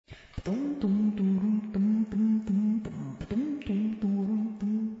Hey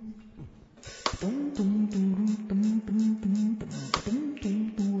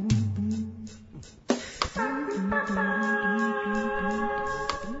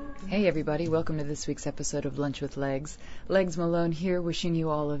everybody, welcome to this week's episode of Lunch with Legs. Legs Malone here, wishing you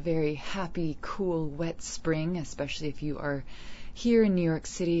all a very happy, cool, wet spring, especially if you are here in New York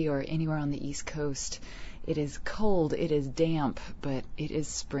City or anywhere on the East Coast. It is cold, it is damp, but it is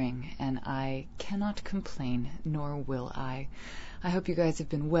spring, and I cannot complain, nor will I. I hope you guys have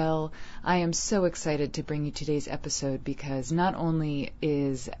been well. I am so excited to bring you today's episode because not only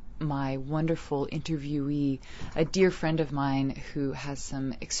is my wonderful interviewee a dear friend of mine who has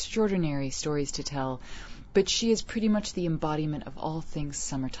some extraordinary stories to tell, but she is pretty much the embodiment of all things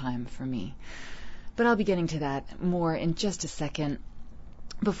summertime for me. But I'll be getting to that more in just a second.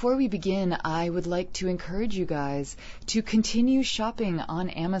 Before we begin, I would like to encourage you guys to continue shopping on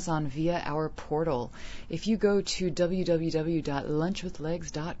Amazon via our portal. If you go to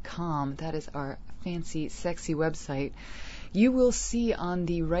www.lunchwithlegs.com, that is our fancy, sexy website, you will see on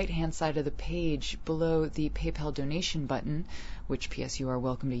the right-hand side of the page below the PayPal donation button, which P.S. you are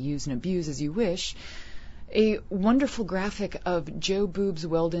welcome to use and abuse as you wish, a wonderful graphic of Joe Boobs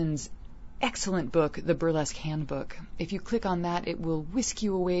Weldon's excellent book, The Burlesque Handbook. If you click on that, it will whisk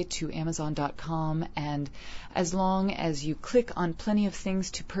you away to Amazon.com, and as long as you click on plenty of things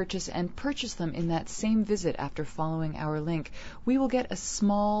to purchase and purchase them in that same visit after following our link, we will get a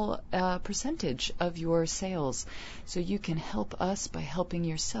small percentage of your sales. So you can help us by helping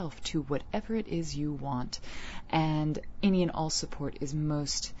yourself to whatever it is you want. And any and all support is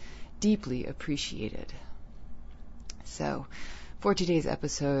most deeply appreciated. So, for today's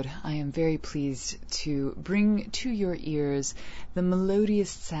episode, I am very pleased to bring to your ears the melodious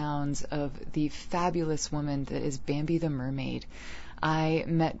sounds of the fabulous woman that is Bambi the Mermaid. I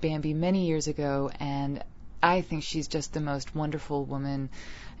met Bambi many years ago, and I think she's just the most wonderful woman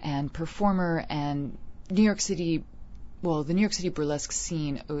and performer, and the New York City burlesque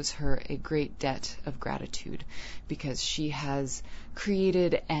scene owes her a great debt of gratitude because she has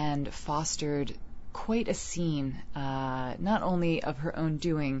created and fostered quite a scene, not only of her own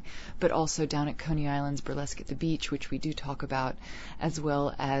doing, but also down at Coney Island's Burlesque at the Beach, which we do talk about, as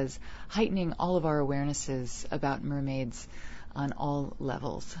well as heightening all of our awarenesses about mermaids on all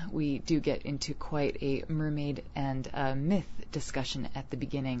levels. We do get into quite a mermaid and myth discussion at the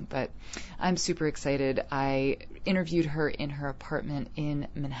beginning, but I'm super excited. I interviewed her in her apartment in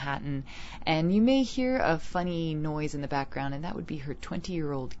Manhattan, and you may hear a funny noise in the background, and that would be her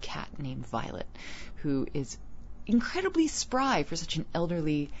 20-year-old cat named Violet, who is incredibly spry for such an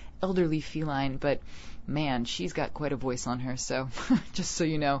elderly feline, but man, she's got quite a voice on her, so just so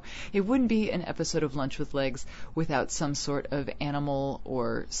you know, it wouldn't be an episode of Lunch with Legs without some sort of animal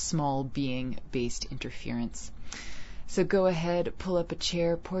or small being-based interference. So go ahead, pull up a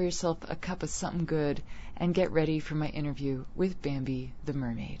chair, pour yourself a cup of something good, and get ready for my interview with Bambi the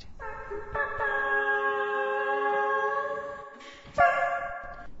Mermaid.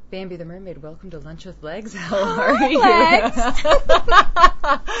 Bambi the Mermaid, welcome to Lunch with Legs. How are you? Legs.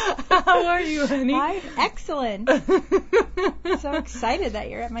 How are you, honey? I'm excellent. So excited that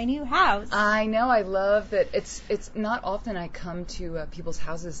you're at my new house. I know. I love that. It's not often I come to people's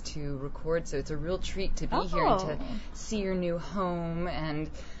houses to record, so it's a real treat to be here and to see your new home and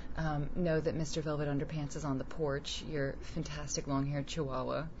know that Mr. Velvet Underpants is on the porch, your fantastic long-haired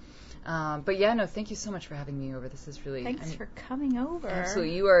chihuahua. But yeah, no, thank you so much for having me over. This is really... Thanks for coming over.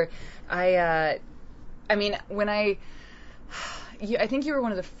 Absolutely. You are... I think you were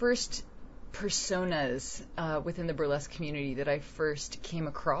one of the first personas within the burlesque community that I first came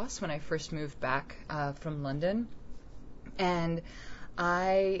across when I first moved back from London. And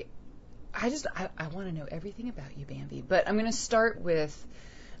I want to know everything about you, Bambi. But I'm going to start with,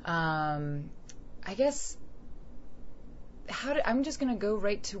 I guess... I'm just going to go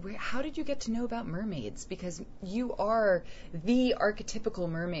right to how did you get to know about mermaids? Because you are the archetypical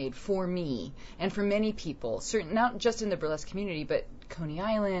mermaid for me and for many people, not just in the burlesque community, but Coney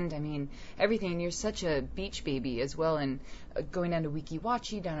Island, I mean, everything. And you're such a beach baby as well, and going down to Weeki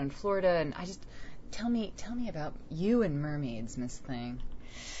Wachee down in Florida. And tell me about you and mermaids, Miss Thing.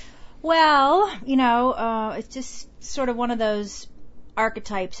 Well, it's just sort of one of those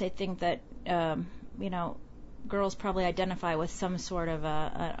archetypes, I think, that, girls probably identify with some sort of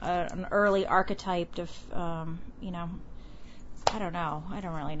an early archetype of, I don't know. I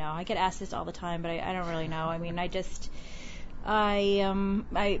don't really know. I get asked this all the time, but I don't really know. I mean, my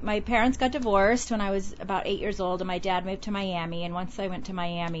parents got divorced when I was about 8 years old, and my dad moved to Miami. And once I went to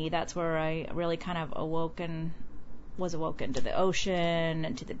Miami, that's where I really kind of awoke and was awoken to the ocean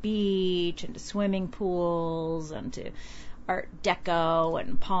and to the beach and to swimming pools and to Art Deco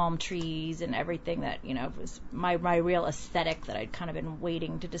and palm trees and everything that, was my real aesthetic that I'd kind of been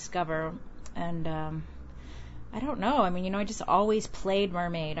waiting to discover. And I don't know. I mean, I just always played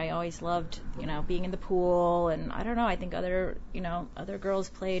mermaid. I always loved, being in the pool. And I don't know. I think other girls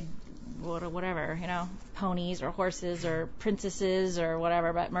played whatever, ponies or horses or princesses or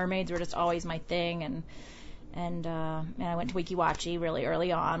whatever. But mermaids were just always my thing. And I went to Weeki Wachee really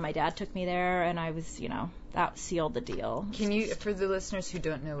early on. My dad took me there, and I was, that sealed the deal. Can you, for the listeners who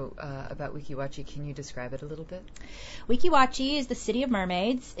don't know about Weeki Wachee, can you describe it a little bit? Weeki Wachee is the city of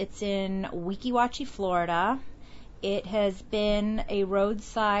mermaids. It's in Weeki Wachee, Florida. It has been a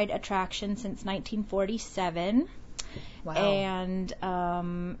roadside attraction since 1947. Wow. And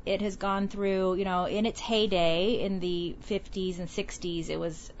it has gone through, in its heyday in the 50s and 60s, it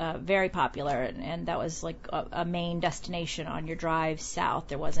was very popular, and that was like a main destination on your drive south.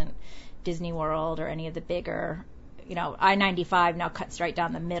 There wasn't Disney World or any of the bigger, I-95 now cuts right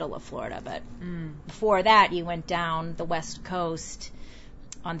down the middle of Florida, but before that you went down the west coast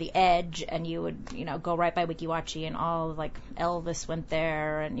on the edge, and you would, go right by Weeki Wachee, and all like Elvis went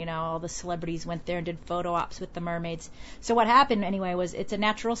there, and all the celebrities went there and did photo ops with the mermaids. So what happened anyway was it's a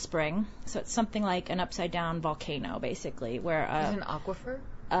natural spring, so it's something like an upside down volcano basically, where is it an aquifer?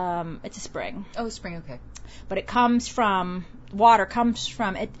 It's a spring. Oh, spring, okay. But it comes from the water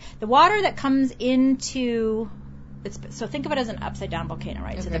that comes into. So think of it as an upside-down volcano,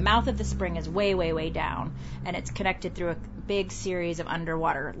 right? Okay. So the mouth of the spring is way, way, way down, and it's connected through a big series of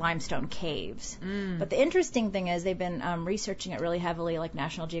underwater limestone caves. But the interesting thing is they've been researching it really heavily, like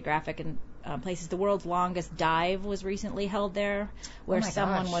National Geographic and places. The world's longest dive was recently held there, where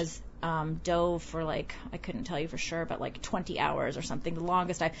someone was dove for I couldn't tell you for sure, but 20 hours or something, the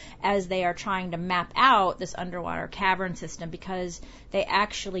longest dive, as they are trying to map out this underwater cavern system, because they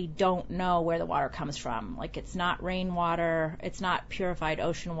actually don't know where the water comes from. It's not rainwater, it's not purified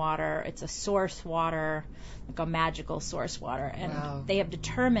ocean water, it's a source water, like a magical source water. And they have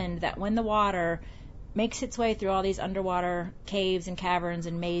determined that when the water makes its way through all these underwater caves and caverns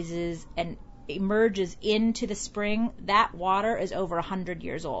and mazes and emerges into the spring, that water is over 100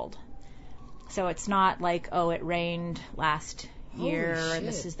 years old. So it's not like, it rained last year and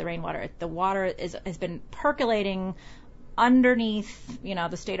this is the rainwater. The water has been percolating underneath,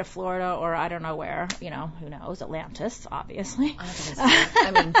 the state of Florida, or I don't know where, who knows, Atlantis, obviously.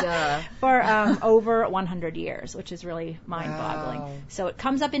 Duh. For over 100 years, which is really mind-boggling. Wow. So it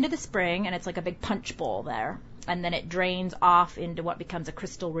comes up into the spring, and it's like a big punch bowl there. And then it drains off into what becomes a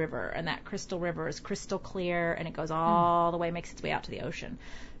crystal river. And that crystal river is crystal clear, and it goes all the way, makes its way out to the ocean.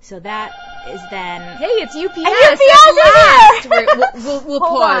 So that is then... Hey, it's UPS! UPS We'll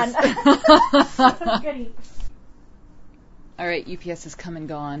pause. All right, UPS has come and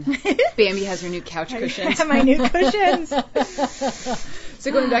gone. Bambi has her new couch cushions. My new cushions.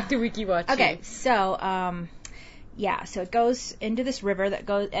 So going back to Weeki Wachee. Okay, so... so it goes into this river that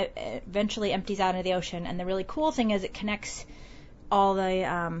eventually empties out into the ocean, and the really cool thing is it connects all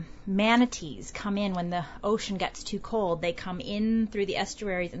the manatees come in when the ocean gets too cold. They come in through the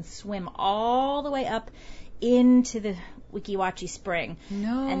estuaries and swim all the way up into the Weeki Wachee spring.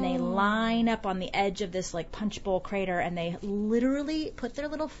 No. And they line up on the edge of this punch bowl crater, and they literally put their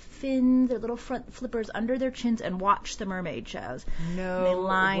little fins, their little front flippers under their chins and watch the mermaid shows. No. And they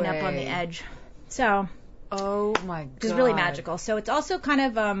line up on the edge. So... Oh my God. It's really magical. So it's also kind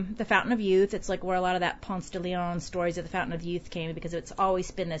of the Fountain of Youth. It's where a lot of that Ponce de Leon stories of the Fountain of Youth came, because it's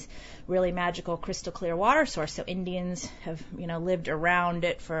always been this really magical, crystal clear water source. So Indians have, lived around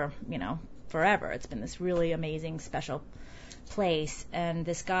it for, forever. It's been this really amazing, special place. And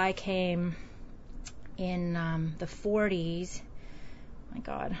this guy came in the 40s. My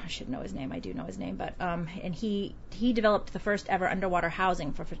God, I should know his name. I do know his name, but and he developed the first ever underwater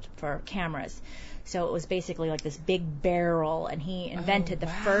housing for cameras. So it was basically like this big barrel, and he invented the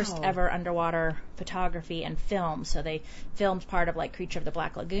first ever underwater photography and film. So they filmed part of Creature of the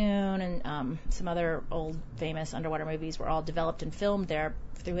Black Lagoon, and some other old famous underwater movies were all developed and filmed there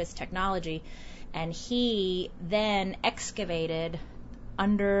through his technology. And he then excavated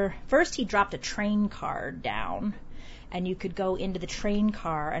first he dropped a train car down, and you could go into the train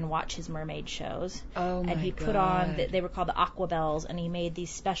car and watch his mermaid shows. Oh my God. And he put on, they were called the Aquabells, and he made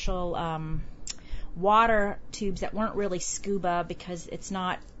these special water tubes that weren't really scuba, because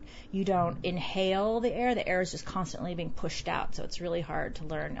you don't inhale the air is just constantly being pushed out, so it's really hard to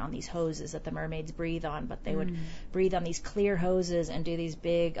learn on these hoses that the mermaids breathe on, but they would breathe on these clear hoses and do these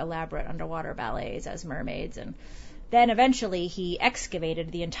big elaborate underwater ballets as mermaids. And then eventually he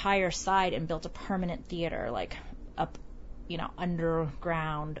excavated the entire side and built a permanent theater, up,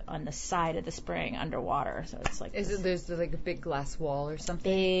 underground on the side of the spring underwater. So it's like there's like a big glass wall or something?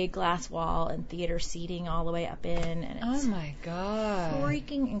 Big glass wall and theater seating all the way up in, and it's oh my god,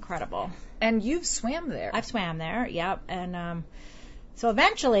 freaking incredible. And you've swam there? I've swam there, yep. And so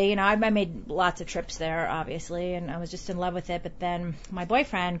eventually, I made lots of trips there, obviously, and I was just in love with it. But then my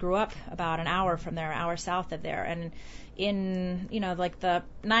boyfriend grew up about an hour from there, an hour south of there, and in like the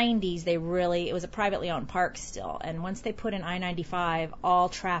 90s, it was a privately owned park still, and once they put in I-95, all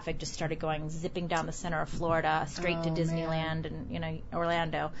traffic just started going zipping down the center of Florida straight to Disneyland and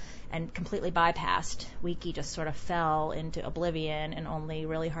Orlando, and completely bypassed. Wiki just sort of fell into oblivion, and only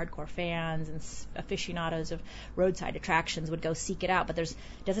really hardcore fans and aficionados of roadside attractions would go seek it out. But it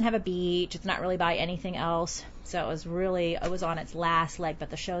doesn't have a beach, it's not really by anything else, so it was on its last leg. But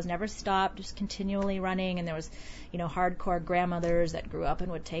the shows never stopped, just continually running, and there was hardcore grandmothers that grew up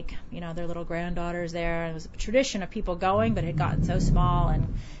and would take, their little granddaughters there. And it was a tradition of people going, but it had gotten so small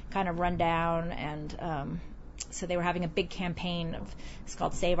and kind of run down. And so they were having a big campaign it's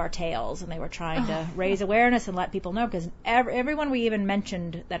called Save Our Tails, and they were trying to raise awareness and let people know, because everyone we even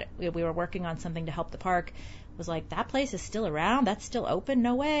mentioned that we were working on something to help the park was like, that place is still around? That's still open?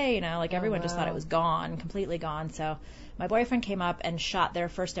 No way. Everyone just thought it was gone, completely gone. So my boyfriend came up and shot their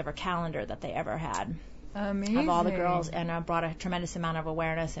first ever calendar that they ever had. Amazing. Of all the girls, and brought a tremendous amount of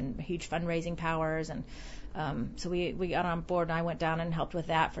awareness and huge fundraising powers. And so we got on board, and I went down and helped with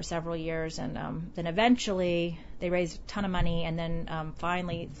that for several years. And then eventually they raised a ton of money, and then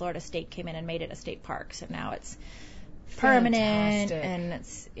finally Florida State came in and made it a state park. So now it's permanent. Fantastic. And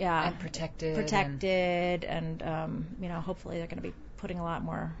it's and protected, and hopefully they're going to be putting a lot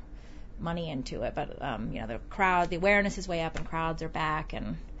more money into it. But the awareness is way up, and crowds are back.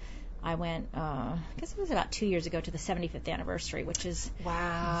 And I went, I guess it was about 2 years ago, to the 75th anniversary, which is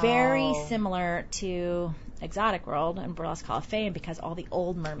very similar to Exotic World and Burlesque Hall of Fame, because all the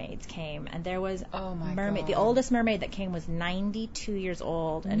old mermaids came. And there was God. The oldest mermaid that came was 92 years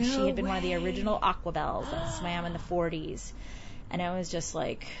old, and she had been one of the original Aquabelles that swam in the 40s. And it was just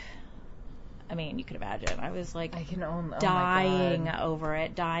like, you could imagine. I was like dying over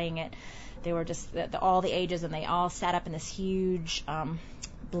it, dying it. They were just all the ages, and they all sat up in this huge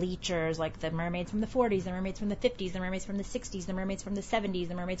bleachers, like the mermaids from the 40s, the mermaids from the 50s, the mermaids from the 60s, the mermaids from the 70s,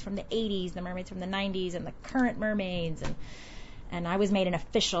 the mermaids from the 80s, the mermaids from the 90s, and the current mermaids. And I was made an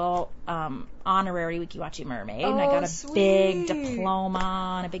official honorary Weeki Wachee mermaid. And I got a big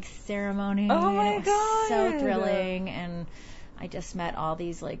diploma and a big ceremony. Oh my God. So thrilling. And I just met all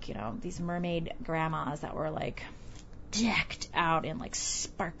these these mermaid grandmas that were decked out in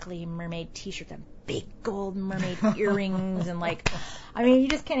sparkly mermaid t-shirts and big gold mermaid earrings, and you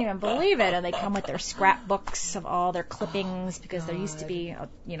just can't even believe it. And they come with their scrapbooks of all their clippings, because there used to be a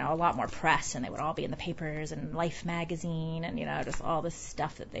lot more press, and they would all be in the papers and Life magazine, and just all this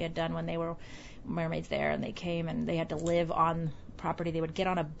stuff that they had done when they were mermaids there. And they came, and they had to live on property. They would get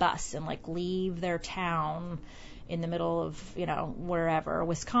on a bus and leave their town in the middle of, wherever,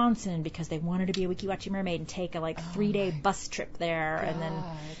 Wisconsin, because they wanted to be a Weeki Wachee mermaid, and take a 3-day bus trip there, God. And then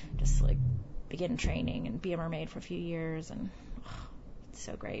just begin training and be a mermaid for a few years. And it's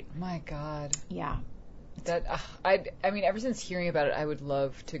so great. My God. Yeah. That ever since hearing about it, I would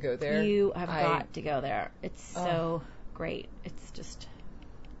love to go there. You have got to go there. It's so great. It's just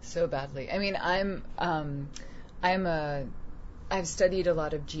so badly. I've studied a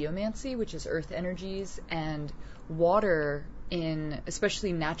lot of geomancy, which is earth energies, and water,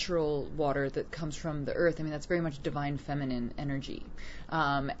 especially natural water that comes from the earth. That's very much divine feminine energy.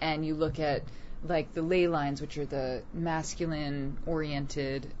 And you look at the ley lines, which are the masculine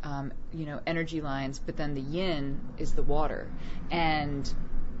oriented, energy lines, but then the yin is the water. And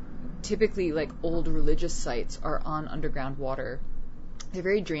typically old religious sites are on underground water. They're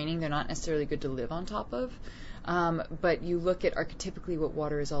very draining. They're not necessarily good to live on top of. But you look at archetypically what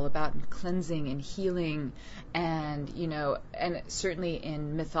water is all about, and cleansing and healing, and and certainly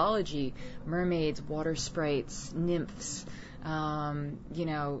in mythology, mermaids, water sprites, nymphs,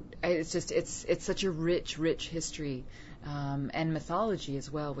 it's such a rich history, and mythology as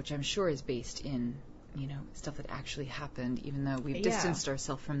well, which I'm sure is based in stuff that actually happened, even though we've distanced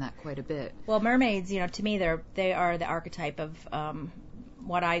ourselves from that quite a bit. Well, mermaids, to me, they are the archetype of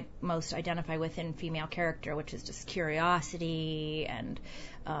what I most identify with in female character, which is just curiosity and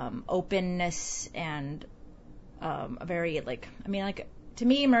openness, and a very to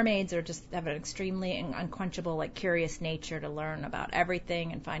me, mermaids are just have an extremely unquenchable curious nature to learn about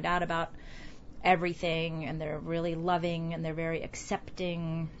everything and find out about everything, and they're really loving, and they're very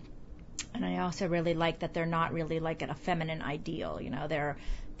accepting. And I also really like that they're not really a feminine ideal.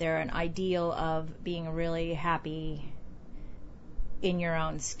 they're an ideal of being really happy in your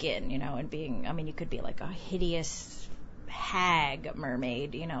own skin, you know, and being, I mean, you could be like a hideous hag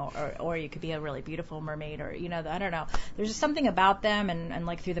mermaid, you know, or you could be a really beautiful mermaid, or, you know, I don't know. There's just something about them, and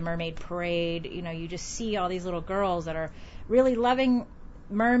like through the mermaid parade, you know, you just see all these little girls that are really loving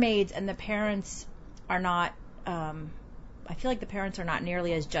mermaids, and the parents are not, I feel like the parents are not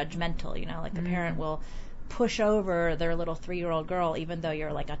nearly as judgmental, you know, like the parent will push over their little 3-year-old girl, even though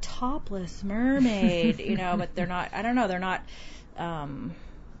you're like a topless mermaid, you know, but they're not, I don't know, they're not,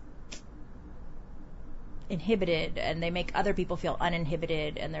 inhibited, and they make other people feel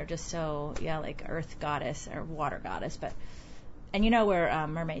uninhibited, and they're just so, yeah, like earth goddess or water goddess. But, and you know where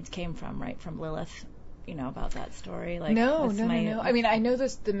mermaids came from, right? From Lilith, you know about that story? Like, no. I mean, I know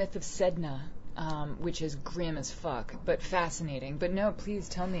the myth of Sedna, which is grim as fuck, but fascinating. But no, please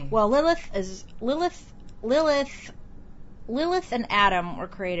tell me. Well, Lilith and Adam were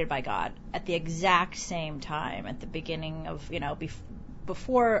created by God at the exact same time, at the beginning of, you know,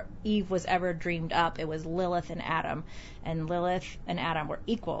 before Eve was ever dreamed up. It was Lilith and Adam, and Lilith and Adam were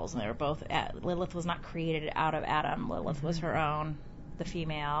equals, and they were both, Lilith was not created out of Adam. Lilith was her own, the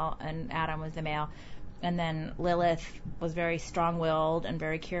female, and Adam was the male. And then Lilith was very strong-willed and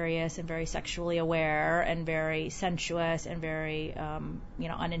very curious and very sexually aware and very sensuous and very, you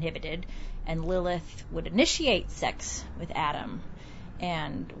know, uninhibited. And Lilith would initiate sex with Adam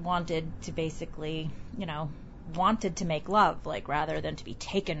and wanted to basically, you know, wanted to make love, like, rather than to be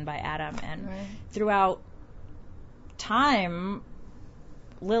taken by Adam. And throughout time,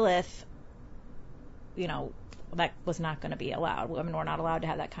 Lilith, you know, that was not going to be allowed. Women were not allowed to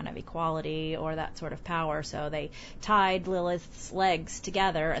have that kind of equality or that sort of power. So they tied Lilith's legs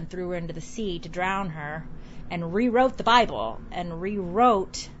together and threw her into the sea to drown her, and rewrote the Bible and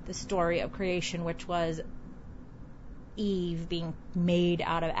rewrote the story of creation, which was Eve being made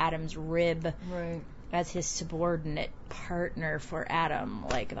out of Adam's rib as his subordinate partner for Adam.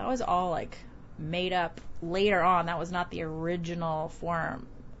 Like, that was all, like, made up later on. That was not the original form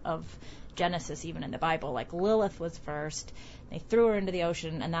of Genesis, even in the Bible. Like, Lilith was first. They threw her into the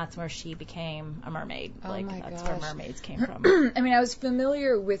ocean, and that's where she became a mermaid. Like, that's where mermaids came from. I mean, I was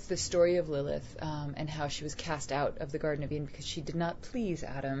familiar with the story of Lilith, and how she was cast out of the Garden of Eden because she did not please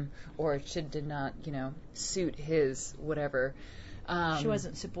Adam, or she did not, you know, suit his whatever. She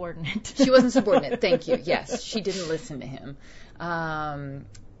wasn't subordinate. She wasn't subordinate. Thank you. Yes, she didn't listen to him.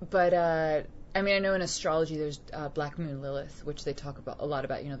 But I mean, I know in astrology there's Black Moon Lilith, which they talk about a lot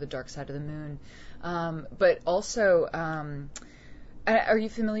about, you know, the dark side of the moon. But also, are you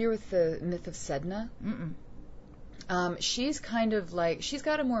familiar with the myth of Sedna? Mm-mm. She's kind of like, she's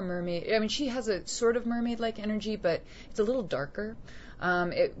got a more mermaid, I mean, she has a sort of mermaid-like energy, but it's a little darker.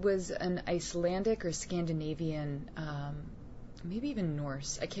 It was an Icelandic or Scandinavian, maybe even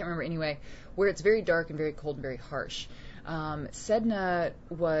Norse, I can't remember anyway, where it's very dark and very cold and very harsh. Sedna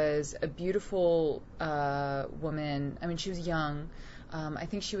was a beautiful woman. I mean, she was young. I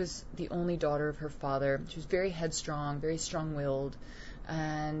think she was the only daughter of her father. She was very headstrong, very strong-willed,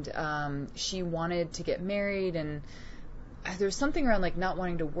 and she wanted to get married, and there was something around, like, not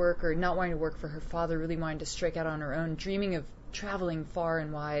wanting to work, or not wanting to work for her father, really wanting to strike out on her own, dreaming of traveling far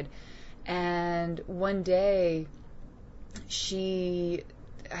and wide. And one day, I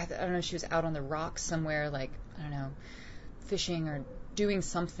don't know, she was out on the rocks somewhere, like, I don't know, fishing or doing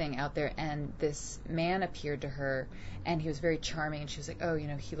something out there, and this man appeared to her, and he was very charming, and she was like, oh, you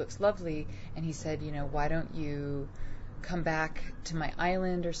know, he looks lovely, and he said, you know, why don't you come back to my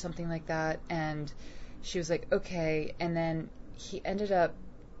island or something like that? And she was like, okay. And then he ended up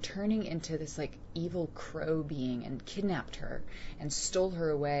turning into this, like, evil crow being and kidnapped her and stole her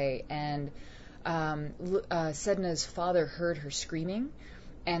away. And Sedna's father heard her screaming,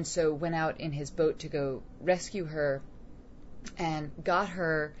 and so went out in his boat to go rescue her, and got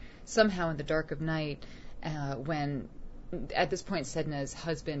her somehow in the dark of night, when at this point Sedna's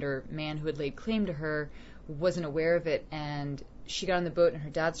husband, or man who had laid claim to her, wasn't aware of it, and she got on the boat, and her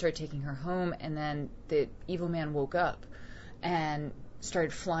dad started taking her home, and then the evil man woke up and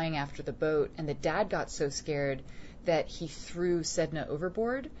started flying after the boat, and the dad got so scared that he threw Sedna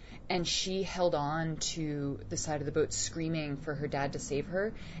overboard, and she held on to the side of the boat screaming for her dad to save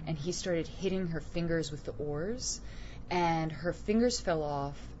her, and he started hitting her fingers with the oars, and her fingers fell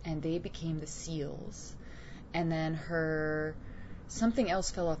off, and they became the seals, and then something else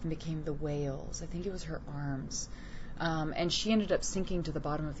fell off and became the whales. I think it was her arms, and she ended up sinking to the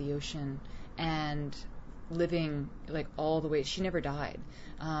bottom of the ocean and living, like, all the way. She never died,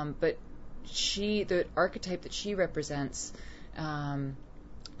 but the archetype that she represents,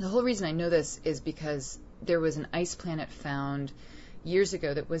 the whole reason I know this is because there was an ice planet found years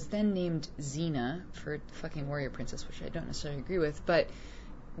ago that was then named Xena for fucking warrior princess, which I don't necessarily agree with, but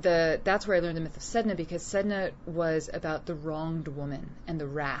that's where I learned the myth of Sedna, because Sedna was about the wronged woman and the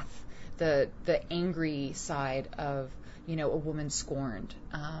wrath, the angry side of, you know, a woman scorned.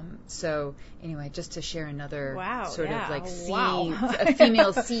 So anyway, just to share another sort of like a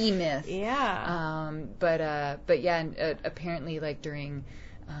female sea myth. Yeah. But yeah, and, apparently like during,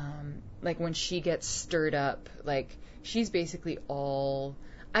 like when she gets stirred up, like she's basically all,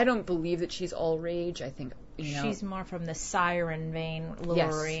 I don't believe that she's all rage. I think, you know, she's more from the siren vein,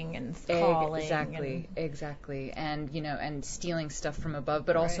 luring and calling. Exactly. And, you know, and stealing stuff from above,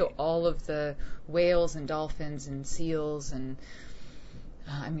 but also all of the whales and dolphins and seals and,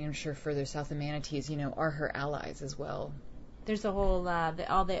 I mean, I'm sure further south the manatees, you know, are her allies as well. There's a whole,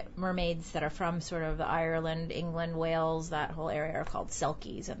 all the mermaids that are from sort of the Ireland, England, Wales, that whole area are called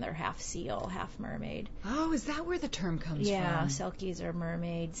selkies, and they're half seal, half mermaid. Oh, is that where the term comes from? Yeah, selkies are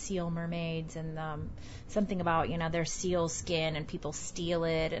mermaids, seal mermaids, and something about, you know, their seal skin, and people steal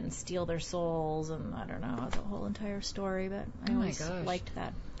it and steal their souls, and I don't know, it's a whole entire story, but I always liked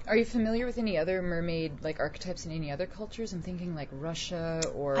that. Are you familiar with any other mermaid, like, archetypes in any other cultures? I'm thinking, like, Russia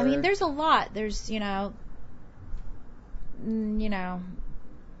or... I mean, there's a lot. There's, no,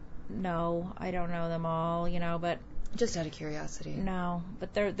 I don't know them all, but... Just out of curiosity. No,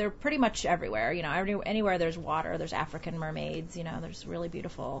 but they're pretty much everywhere, anywhere there's water, there's African mermaids, there's really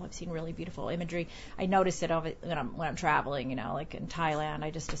beautiful, I've seen really beautiful imagery. I notice it when I'm traveling, like in Thailand,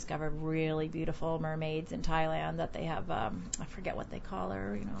 I just discovered really beautiful mermaids in Thailand that they have, I forget what they call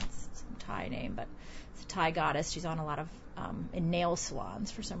her, it's some Thai name, but it's a Thai goddess. She's on a lot of in nail salons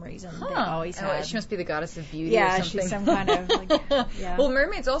for some reason. They always have. She must be the goddess of beauty or something. Yeah, she's some kind of yeah. Well,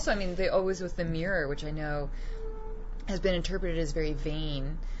 mermaids also, I mean, they always with the mirror, which I know has been interpreted as very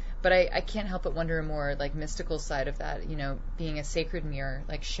vain, but I can't help but wonder a more like mystical side of that, being a sacred mirror,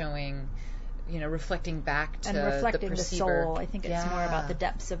 like showing, reflecting back to and reflecting the perceiver. The soul. I think it's more about the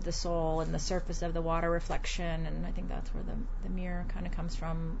depths of the soul and the surface of the water reflection, and I think that's where the mirror kind of comes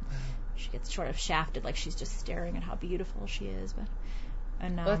from. She gets sort of shafted, like she's just staring at how beautiful she is, but.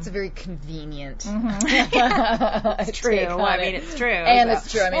 Well, that's a very convenient. Mm-hmm. It's true. Well, I mean, it's true. And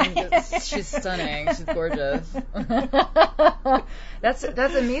it's true. I mean, she's stunning. She's gorgeous. That's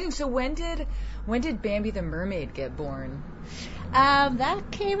amazing. So when did Bambi the Mermaid get born?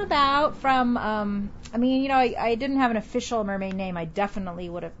 That came about from. I didn't have an official mermaid name. I definitely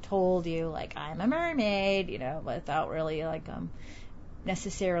would have told you, like, I'm a mermaid, without really like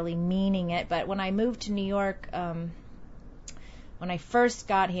necessarily meaning it. But when I moved to New York. When I first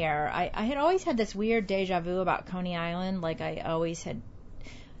got here, I had always had this weird deja vu about Coney Island. Like, I always had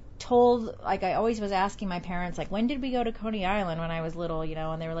I always was asking my parents, like, when did we go to Coney Island when I was little,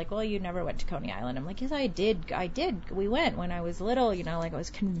 and they were like, well, you never went to Coney Island. I'm like, yes, I did. We went when I was little, like I was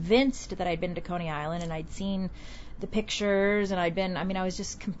convinced that I'd been to Coney Island and I'd seen the pictures and I was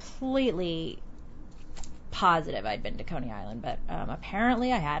just completely positive I'd been to Coney Island, but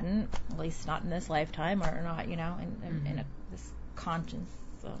apparently I hadn't, at least not in this lifetime or not, in this conscious,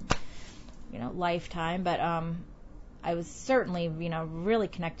 lifetime. But I was certainly, really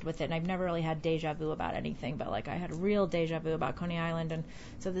connected with it, and I've never really had deja vu about anything, but like I had a real deja vu about Coney Island, and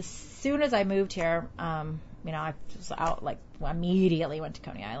so as soon as I moved here, I was out, like, immediately went to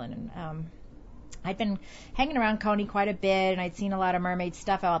Coney Island, and I'd been hanging around Coney quite a bit, and I'd seen a lot of mermaid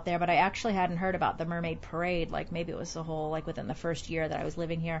stuff out there, but I actually hadn't heard about the mermaid parade. Like, maybe it was the whole, like, within the first year that I was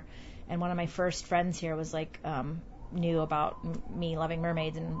living here. And one of my first friends here was, like, knew about me loving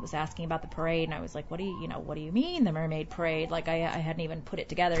mermaids and was asking about the parade. And I was like, what do you mean, the mermaid parade? Like, I hadn't even put it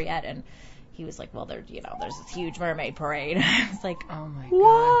together yet. And he was like, well, there's this huge mermaid parade. I was like, oh my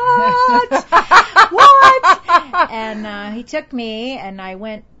God. What? And he took me, and I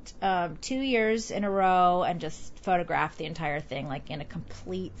went 2 years in a row and just photographed the entire thing, like in a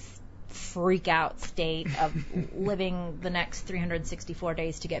complete freak out state of living the next 364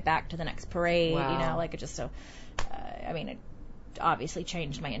 days to get back to the next parade. Wow. Like it just so, it obviously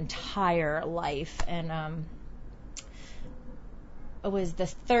changed my entire life. And it was the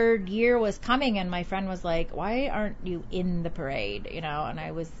third year was coming, and my friend was like, why aren't you in the parade? And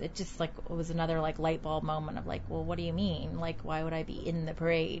it was another like light bulb moment of like, well, what do you mean? Like, why would I be in the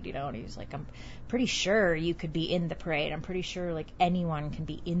parade? And he was like, I'm pretty sure you could be in the parade. I'm pretty sure like anyone can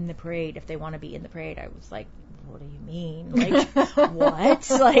be in the parade if they want to be in the parade. I was like, what do you mean? Like, what?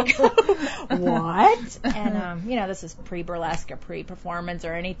 Like, what? And, this is pre-burlesque or pre-performance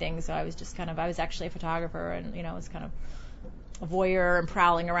or anything. So I was just I was actually a photographer, and, was kind of a voyeur and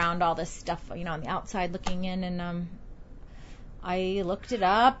prowling around all this stuff, on the outside looking in, and I looked it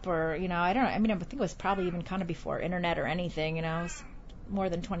up, or I don't know. I think it was probably even kind of before internet or anything. I was more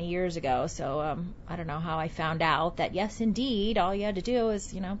than 20 years ago. So I don't know how I found out that, yes, indeed, all you had to do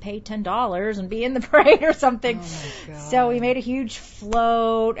is, pay $10 and be in the parade or something. Oh my God. So we made a huge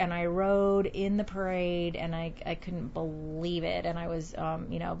float, and I rode in the parade, and I couldn't believe it. And I was,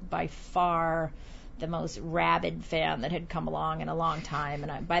 by far the most rabid fan that had come along in a long time.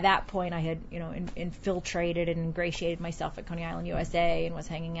 And by that point, I had, infiltrated and ingratiated myself at Coney Island, USA, and was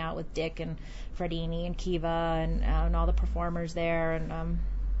hanging out with Dick and Fredini and Kiva and all the performers there. And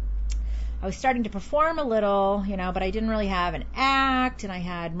I was starting to perform a little, but I didn't really have an act. And I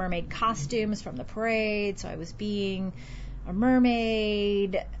had mermaid costumes from the parade, so I was being a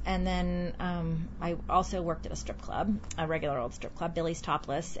mermaid. And then I also worked at a strip club, a regular old strip club, Billy's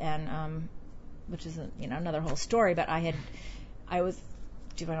Topless, and which is another whole story. But I was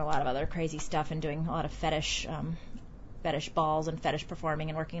doing a lot of other crazy stuff and doing a lot of fetish balls and fetish performing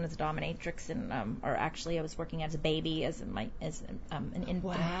and working as a dominatrix, and or actually I was working as a baby in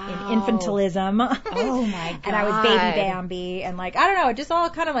infantilism. Oh my God. And I was baby Bambi, and I don't know, it just all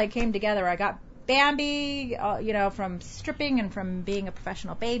kind of came together. I got Bambi, from stripping and from being a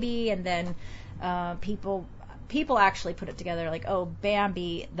professional baby, and then people actually put it together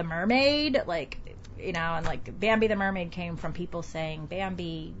Bambi the mermaid, and Bambi the mermaid came from people saying,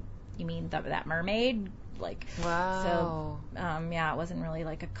 Bambi, you mean that mermaid? Wow. So, it wasn't really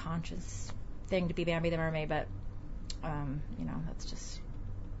a conscious thing to be Bambi the mermaid, but, that's just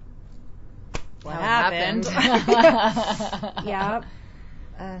what happened. Yeah.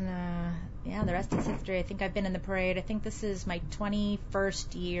 And, the rest is history. I think I've been in the parade. I think this is my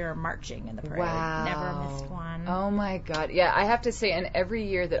 21st year marching in the parade. Wow. Never missed one. Oh my God. Yeah, I have to say, and every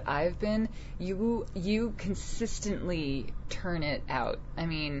year that I've been, you consistently turn it out. I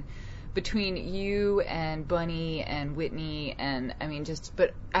mean, between you and Bunny and Whitney and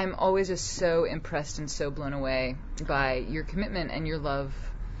but I'm always just so impressed and so blown away by your commitment and your love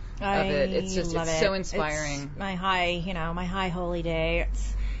of it. It's so inspiring. It's my high holy day.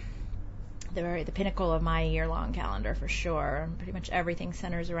 It's the pinnacle of my year-long calendar for sure. Pretty much everything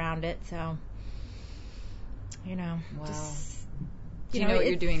centers around it. So, wow. Just, do you know what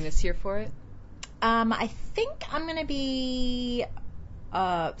you're doing this year for it? I think I'm going to be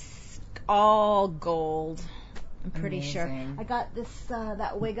all gold. I'm pretty Amazing. sure. I got this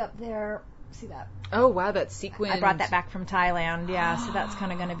that wig up there. See that? Oh wow, that sequin. I brought that back from Thailand. Yeah, so that's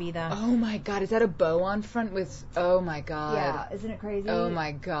kind of going to be the. Oh my God, is that a bow on front with? Oh my God. Yeah, isn't it crazy? Oh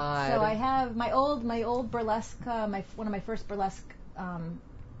my God. So I have my old burlesque. One of my first burlesque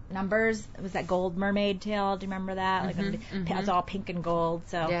numbers. It was that gold mermaid tail. Do you remember that? It's all pink and gold.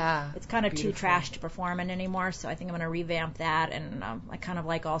 So yeah, it's kind of beautiful. too trash to perform in anymore. So I think I'm going to revamp that. And I kind of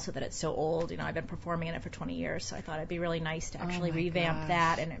like also that it's so old. I've been performing in it for 20 years. So I thought it'd be really nice to actually revamp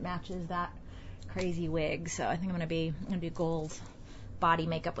that, and it matches that crazy wig. So I think I'm going to do gold body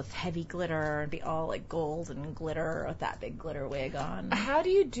makeup with heavy glitter and be all gold and glitter with that big glitter wig on. How do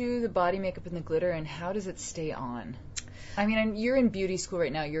you do the body makeup and the glitter, and how does it stay on? I mean, you're in beauty school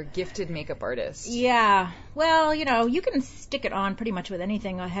right now. You're a gifted makeup artist. Yeah. Well, you can stick it on pretty much with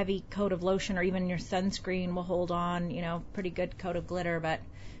anything. A heavy coat of lotion or even your sunscreen will hold on, pretty good coat of glitter. But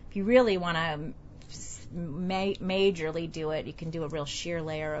if you really want to majorly do it, you can do a real sheer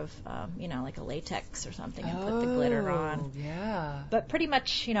layer of, like a latex or something and put the glitter on. Yeah. But pretty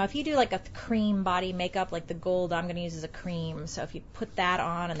much, if you do a cream body makeup, like the gold I'm going to use as a cream. So if you put that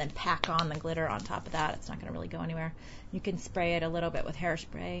on and then pack on the glitter on top of that, it's not going to really go anywhere. You can spray it a little bit with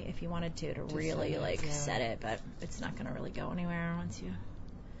hairspray if you wanted to really set it, but it's not going to really go anywhere once you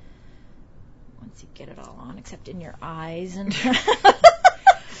get it all on, except in your eyes and.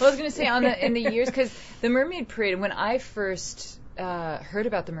 Well, I was going to say in the years, because the Mermaid Parade, when I first heard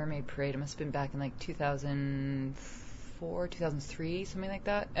about the Mermaid Parade, it must have been back in 2004, 2003, something like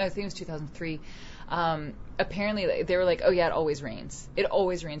that. I think it was 2003. Apparently, they were like, oh yeah, it always rains. It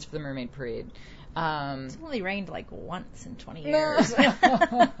always rains for the Mermaid Parade. It's only rained once in 20 years.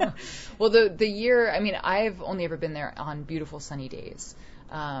 Well, the year, I've only ever been there on beautiful sunny days.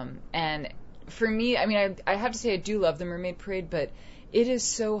 And for me, I have to say I do love the Mermaid Parade, but it is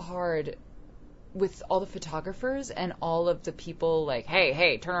so hard with all the photographers and all of the people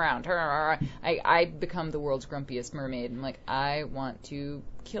hey, turn around. I become the world's grumpiest mermaid. I'm I want to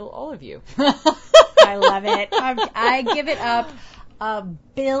kill all of you. I love it. I give it up a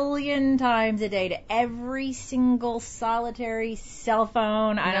billion times a day to every single solitary cell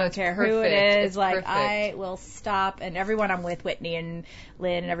phone. I don't care who it is. It's like, perfect. I will stop. And everyone I'm with, Whitney and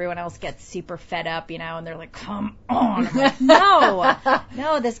Lynn and everyone else gets super fed up, and they're like, come on. I'm like,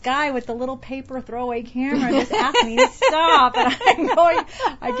 no, this guy with the little paper throwaway camera just asked me to stop. And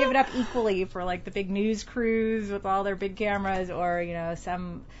I give it up equally for like the big news crews with all their big cameras or,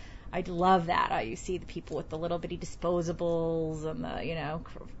 I love that. You see the people with the little bitty disposables and the,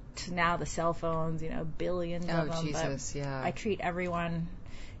 now the cell phones, billions of them. Oh, Jesus, yeah. I treat everyone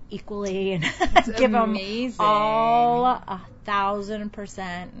equally and It's give amazing. them all 1,000%.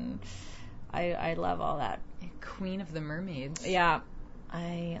 And I love all that. Queen of the mermaids. Yeah,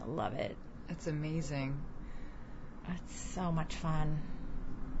 I love it. That's amazing. It's so much fun.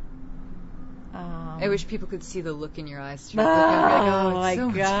 I wish people could see the look in your eyes. Through Oh my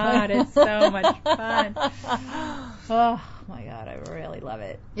God, it's so much fun. Oh my God, I really love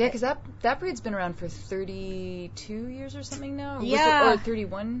it. Yeah, because that breed's been around for 32 years or something now. Yeah, or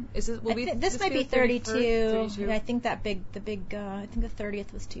 31. Is it? This might be 32. 32. I think I think the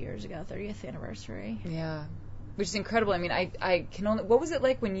 30th was 2 years ago, 30th anniversary. Yeah, which is incredible. I mean, I can only. What was it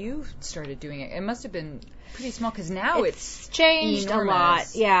like when you started doing it? It must have been pretty small because now it's changed enormous. a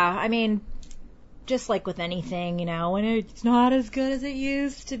lot. Yeah, I mean, just like with anything, when it's not as good as it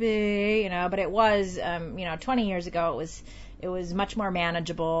used to be, but it was, 20 years ago it was much more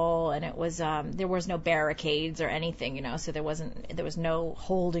manageable, and it was, there was no barricades or anything, so there was no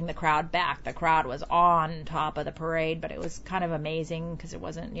holding the crowd back. The crowd was on top of the parade, but it was kind of amazing because it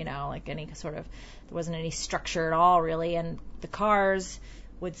wasn't, like there wasn't any structure at all really, and the cars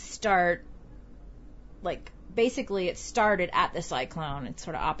would start, basically it started at the Cyclone. It's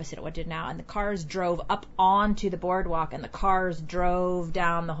sort of opposite of what it did now. And the cars drove up onto the boardwalk, and the cars drove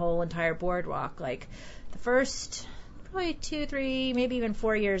down the whole entire boardwalk. Like the first probably 2, 3, maybe even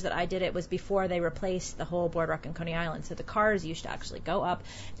 4 years that I did it was before they replaced the whole boardwalk in Coney Island. So the cars used to actually go up,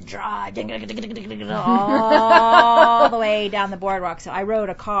 drive all the way down the boardwalk. So I rode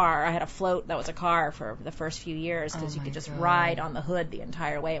a car. I had a float that was a car for the first few years because you could just ride on the hood the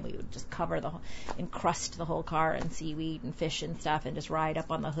entire way, and we would just encrust the whole car in seaweed and fish and stuff, and just ride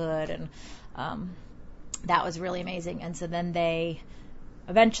up on the hood, and that was really amazing. And so then they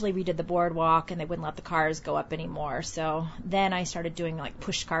eventually redid the boardwalk, and they wouldn't let the cars go up anymore. So then I started doing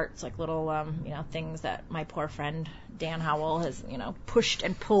push carts, little things that my poor friend Dan Howell has pushed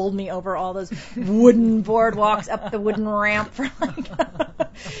and pulled me over all those wooden boardwalks up the wooden ramp for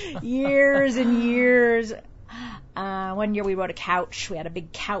years and years. One year we rode a couch. We had a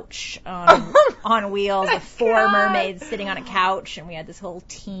big couch on wheels with 4 mermaids sitting on a couch, and we had this whole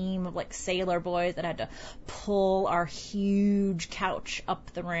team of sailor boys that had to pull our huge couch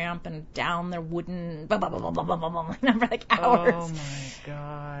up the ramp and down the wooden for hours. Oh my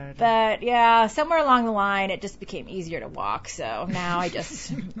God. But yeah, somewhere along the line it just became easier to walk. So now I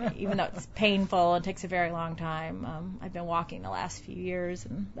just, even though it's painful and takes a very long time, I've been walking the last few years,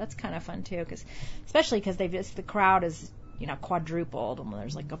 and that's kind of fun too, especially because the crowd is quadrupled, and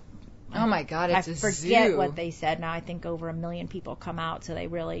there's oh my God, it's I a forget zoo. what they said now. I think over 1 million people come out, so they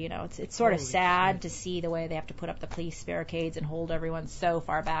really, it's sort of sad to see the way they have to put up the police barricades and hold everyone so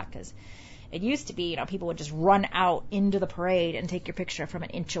far back, because it used to be, people would just run out into the parade and take your picture from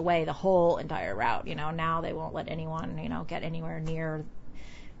an inch away the whole entire route. Now they won't let anyone, get anywhere near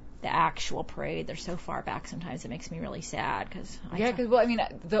the actual parade. They're so far back sometimes it makes me really sad because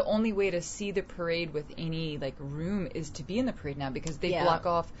the only way to see the parade with any room is to be in the parade now, because they block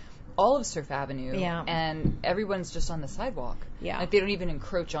off all of Surf Avenue, and everyone's just on the sidewalk. Yeah, they don't even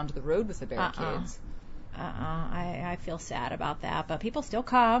encroach onto the road with the barricades. I feel sad about that, but people still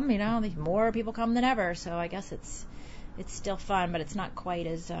come. More people come than ever, so I guess it's still fun, but it's not quite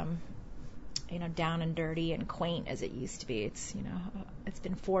as down and dirty and quaint as it used to be. It's, it's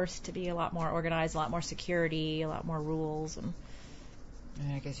been forced to be a lot more organized, a lot more security, a lot more rules. And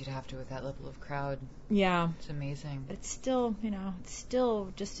I guess you'd have to with that level of crowd. Yeah. It's amazing. But it's still, it's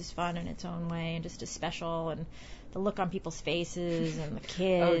still just as fun in its own way and just as special. And the look on people's faces and the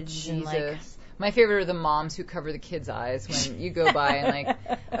kids. Oh, Jesus. My favorite are the moms who cover the kids' eyes when you go by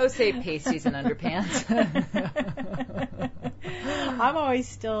and say pasties and underpants. I'm always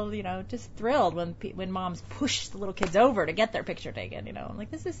still, just thrilled when moms push the little kids over to get their picture taken. I'm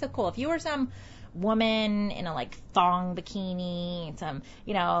like, this is so cool. If you were some woman in a thong bikini,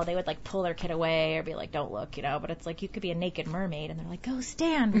 they would pull their kid away or be like, don't look, but it's you could be a naked mermaid, and they're like, go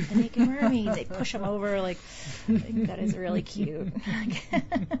stand with the naked mermaids. They push them over. I think that is really cute.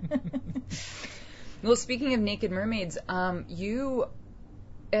 Well, speaking of naked mermaids, you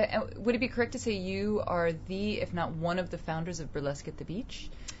would it be correct to say you are the, if not one of the founders of Burlesque at the Beach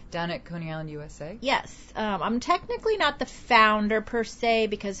down at Coney Island, USA? Yes. I'm technically not the founder per se,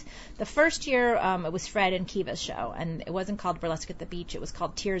 because the first year it was Fred and Kiva's show, and it wasn't called Burlesque at the Beach. It was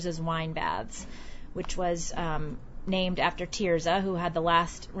called Tirzah's Wine Baths, which was named after Tirzah, who had the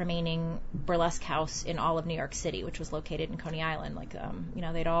last remaining burlesque house in all of New York City, which was located in Coney Island. Like,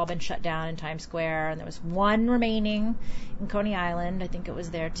 they'd all been shut down in Times Square, and there was one remaining in Coney Island. I think it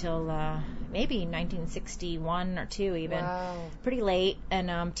was there till maybe 1961 or 2 even. Wow. Pretty late. And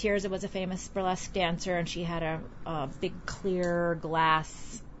Tirzah was a famous burlesque dancer, and she had a big clear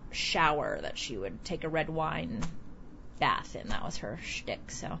glass shower that she would take a red wine bath in. That was her shtick.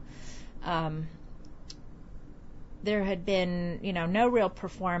 So there had been, no real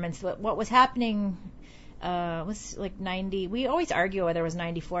performance. What was happening was like 90. We always argue whether it was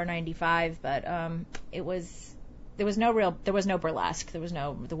 94, 95, but there was no burlesque.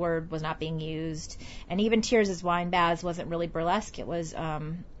 The word was not being used. And even Tirzah's Wine Baths wasn't really burlesque. It was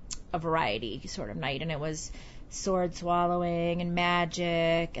a variety sort of night, and it was sword swallowing and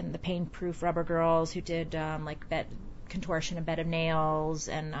magic and the pain-proof rubber girls who did contortion and bed of nails,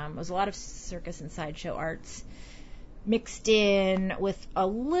 and it was a lot of circus and sideshow arts mixed in with a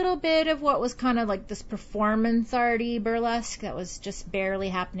little bit of what was kind of like this performance arty burlesque that was just barely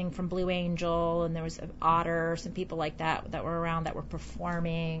happening from Blue Angel, and there was Otter, some people like that were around that were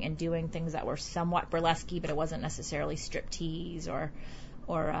performing and doing things that were somewhat burlesque, but it wasn't necessarily striptease or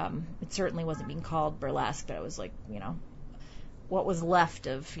it certainly wasn't being called burlesque, but it was like, what was left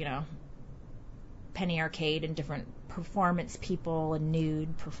of, Penny Arcade and different performance people and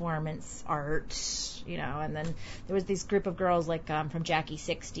nude performance art, and then there was this group of girls like from Jackie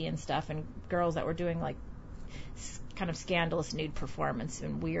 60 and stuff, and girls that were doing like kind of scandalous nude performance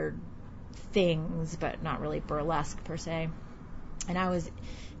and weird things, but not really burlesque per se. And I was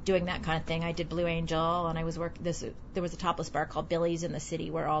doing that kind of thing. I did Blue Angel, and I was there was a topless bar called Billy's in the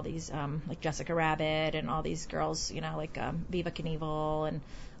city where all these like Jessica Rabbit and all these girls, like Viva Knievel and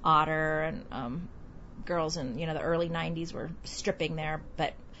Otter and girls in the early 90s were stripping there,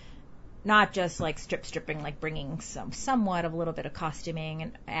 but not just like stripping, like bringing somewhat of a little bit of costuming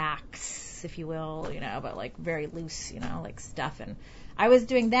and acts, if you will, but like very loose, like stuff. And I was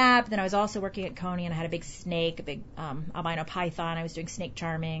doing that, but then I was also working at Coney, and I had a big snake, a big albino python. I was doing snake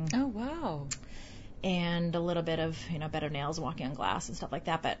charming. Oh, wow. And a little bit of, bed of nails and walking on glass and stuff like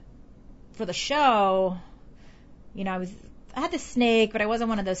that. But for the show, I had the snake, but I wasn't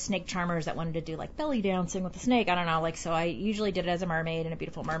one of those snake charmers that wanted to do like belly dancing with the snake. I don't know, so I usually did it as a mermaid in a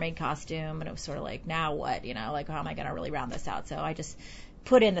beautiful mermaid costume, and it was sort of like, now what, how am I going to really round this out? So I just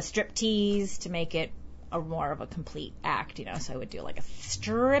put in the striptease to make it more of a complete act, so I would do like a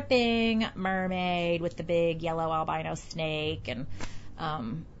stripping mermaid with the big yellow albino snake, and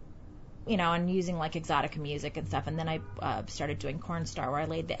and using like exotica music and stuff. And then I started doing Corn Star, where I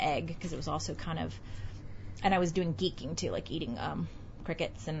laid the egg, because it was also kind of. And I was doing geeking too, like eating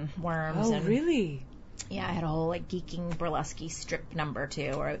crickets and worms. Oh, and, really? Yeah, I had a whole like geeking burlesque strip number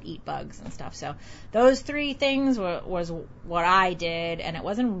too, where I would eat bugs and stuff. So those 3 things was what I did, and it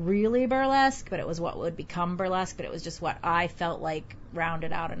wasn't really burlesque, but it was what would become burlesque. But it was just what I felt like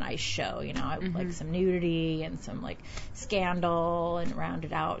rounded out a nice show. Like some nudity and some like scandal, and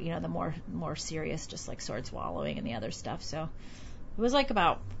rounded out the more serious, just like sword swallowing and the other stuff. So it was like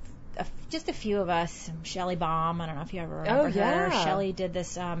about. Just a few of us. Shelley Baum, I don't know if you ever remember her. Shelley did this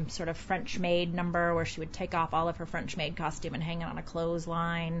sort of French maid number where she would take off all of her French maid costume and hang it on a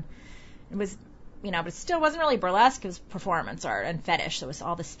clothesline. It was, but it still wasn't really burlesque. It was performance art and fetish. There was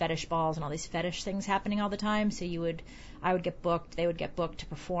all this fetish balls and all these fetish things happening all the time. So I would get booked, they would get booked to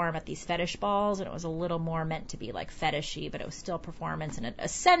perform at these fetish balls, and it was a little more meant to be like fetishy, but it was still performance, and it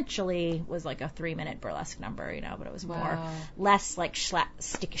essentially was like a 3-minute burlesque number, but it was less like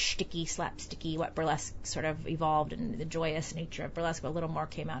slapsticky, what burlesque sort of evolved, and the joyous nature of burlesque, but a little more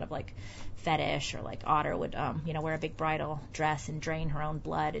came out of like fetish, or like Otter would, wear a big bridal dress and drain her own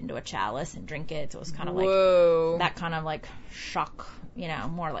blood into a chalice and drink it. So it was kind of like that kind of like shock,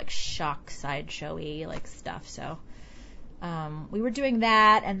 more like shock sideshowy like stuff. So we were doing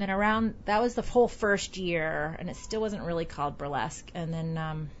that, and then that was the whole first year, and it still wasn't really called burlesque. And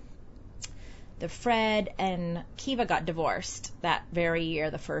then the Fred and Kiva got divorced that very year,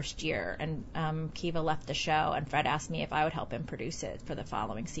 the first year, and Kiva left the show, and Fred asked me if I would help him produce it for the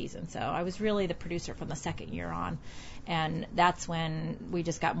following season. So I was really the producer from the second year on, and that's when we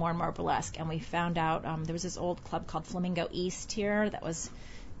just got more and more burlesque, and we found out there was this old club called Flamingo East here that was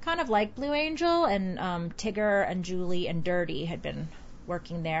kind of like Blue Angel, and Tigger and Julie and Dirty had been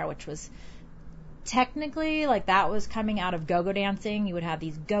working there, which was technically, like, that was coming out of go-go dancing. You would have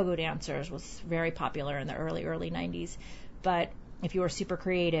these go-go dancers, was very popular in the early 90s. But if you were super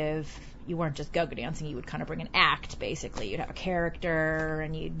creative, you weren't just go-go dancing. You would kind of bring an act, basically. You'd have a character,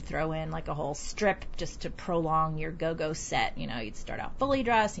 and you'd throw in, like, a whole strip just to prolong your go-go set. You know, you'd start out fully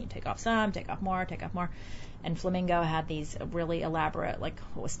dressed, and you'd take off some, take off more. And Flamingo had these really elaborate, like,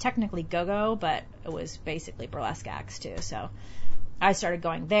 what was technically go-go, but it was basically burlesque acts, too. So I started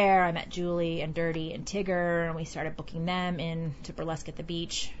going there. I met Julie and Dirty and Tigger, and we started booking them in to Burlesque at the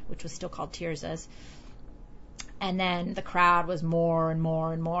Beach, which was still called Tirza's. And then the crowd was more and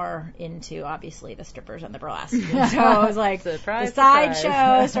more and more into, obviously, the strippers and the burlesque. And so it was like the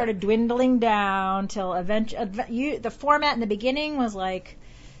sideshow started dwindling down till eventually the format in the beginning was like,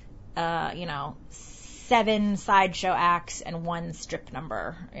 7 sideshow acts and 1 strip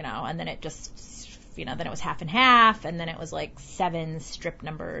number, and then it just, then it was half and half, and then it was like 7 strip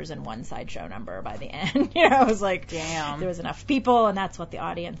numbers and 1 sideshow number by the end. It was like, damn, there was enough people, and that's what the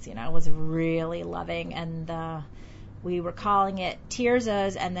audience, was really loving. And we were calling it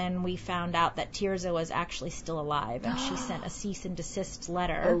Tirza's, and then we found out that Tirza was actually still alive, and she sent a cease and desist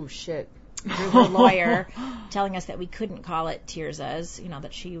letter. Oh, shit. Through her lawyer, telling us that we couldn't call it Tirza's,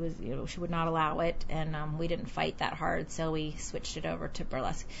 that she was, she would not allow it, and we didn't fight that hard, so we switched it over to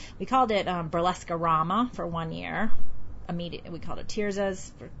Burlesque. We called it Burlesque-a-Rama for 1 year. Immediately, we called it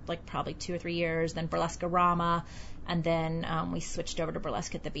Tirza's for like probably 2 or 3 years, then Burlesque-a-Rama, and then we switched over to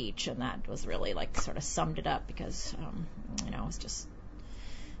Burlesque at the Beach, and that was really like sort of summed it up because, it was just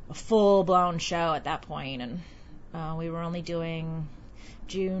a full-blown show at that point, and we were only doing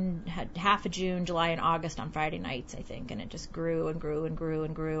June, had half of June, July, and August on Friday nights, I think, and it just grew and grew and grew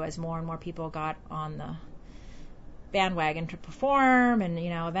and grew as more and more people got on the bandwagon to perform, and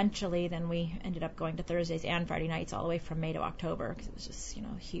eventually then we ended up going to Thursdays and Friday nights all the way from May to October because it was just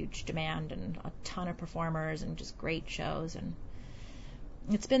huge demand and a ton of performers and just great shows, and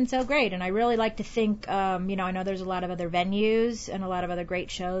it's been so great. And I really like to think, I know there's a lot of other venues and a lot of other great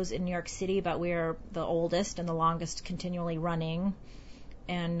shows in New York City, but we're the oldest and the longest continually running.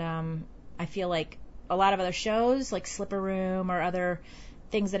 And I feel like a lot of other shows, like Slipper Room or other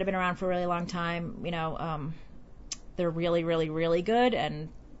things that have been around for a really long time, they're really, really, really good and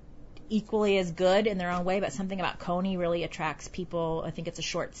equally as good in their own way. But something about Coney really attracts people. I think it's a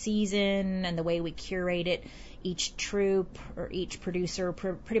short season, and the way we curate it, each troupe or each producer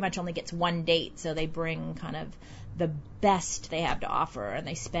pretty much only gets 1 date, so they bring kind of the best they have to offer, and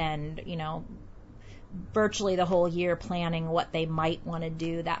they spend, virtually the whole year planning what they might want to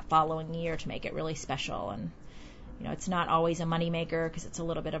do that following year to make it really special. And it's not always a moneymaker because it's a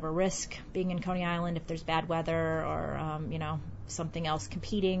little bit of a risk being in Coney Island if there's bad weather or something else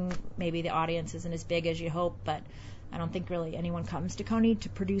competing. Maybe the audience isn't as big as you hope, but I don't think really anyone comes to Coney to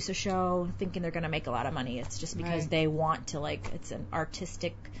produce a show thinking they're going to make a lot of money. It's just because they want to, it's an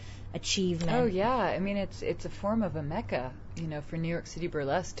artistic achievement. Oh yeah, I mean it's a form of a mecca, for New York City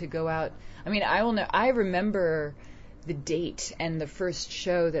burlesque to go out. I mean, I remember the date and the first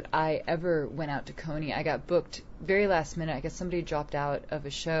show that I ever went out to Coney. I got booked very last minute. I guess somebody dropped out of a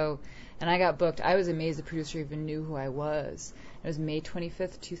show, and I got booked. I was amazed the producer even knew who I was. It was May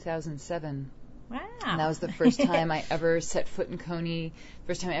 25th, 2007. Wow. And that was the first time I ever set foot in Coney,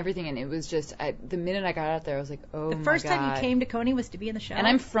 first time everything, and it was just, the minute I got out there, I was like, oh my God. The first time you came to Coney was to be in the show? And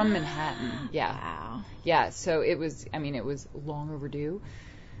I'm from Manhattan, yeah. Wow. Yeah, so it was long overdue.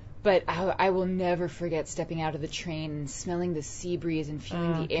 But I will never forget stepping out of the train and smelling the sea breeze and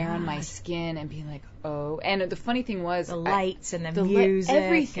feeling the air on my skin and being like, oh. And the funny thing was... The lights and the music.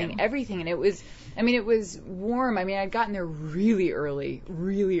 Everything. And it was warm. I mean, I'd gotten there really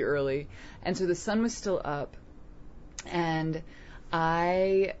early. And so the sun was still up. And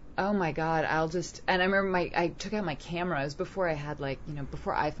oh my God, and I remember I took out my camera. It was before I had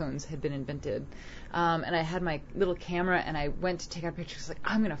before iPhones had been invented. And I had my little camera, and I went to take out pictures. Like,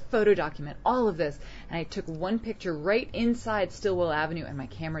 I'm going to photo document all of this. And I took one picture right inside Stillwell Avenue, and my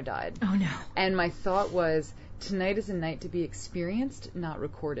camera died. Oh, no. And my thought was, tonight is a night to be experienced, not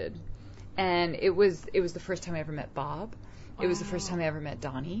recorded. And it was the first time I ever met Bob. It was the first time I ever met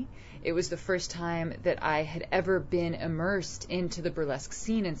Donnie. It was the first time that I had ever been immersed into the burlesque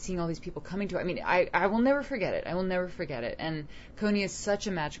scene and seeing all these people coming to it. I mean, I will never forget it. I will never forget it. And Coney is such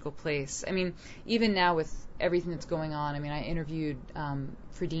a magical place. I mean, even now with everything that's going on, I mean, I interviewed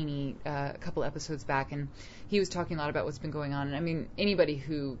Fredini a couple episodes back, and he was talking a lot about what's been going on. And I mean, anybody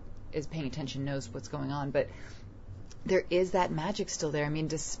who is paying attention knows what's going on, but there is that magic still there. I mean,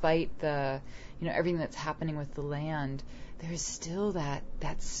 despite the, everything that's happening with the land, there's still that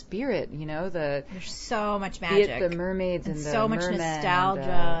spirit, you know, there's so much magic. Be it the mermaids and the so much mermen nostalgia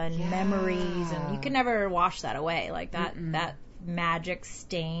and yeah. memories, and you can never wash that away. Like that magic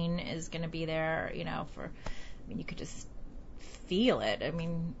stain is going to be there, you know, you could just feel it. I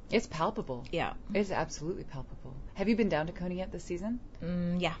mean, it's palpable. Yeah. It's absolutely palpable. Have you been down to Coney yet this season?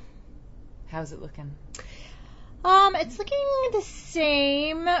 Yeah. How's it looking? It's looking the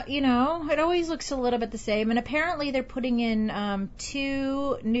same, you know. It always looks a little bit the same. And apparently they're putting in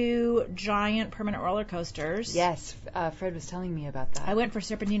 2 new giant permanent roller coasters. Yes, Fred was telling me about that. I went for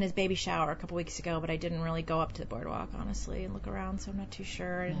Serpentina's baby shower a couple weeks ago, but I didn't really go up to the boardwalk, honestly, and look around, so I'm not too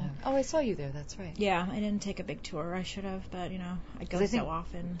sure. Yeah. Oh, I saw you there. That's right. Yeah, I didn't take a big tour. I should have, but, you know, I go so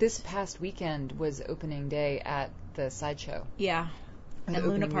often. This past weekend was opening day at the sideshow. Yeah. And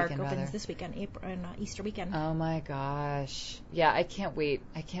Luna Park weekend, opens this weekend, Easter weekend. Oh my gosh. Yeah, I can't wait.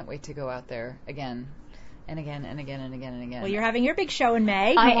 I can't wait to go out there again. And again and again and again and again. Well, you're having your big show in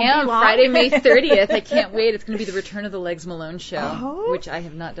May. I am. Friday, May 30th. I can't wait. It's going to be the Return of the Legs Malone show, which I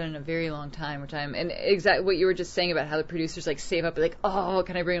have not done in a very long time, and exactly what you were just saying about how the producers like save up, like, oh,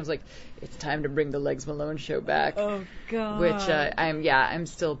 can I bring him? I was like, it's time to bring the Legs Malone show back. Oh God. Which I'm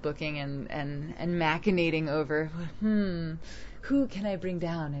still booking and machinating over. Who can I bring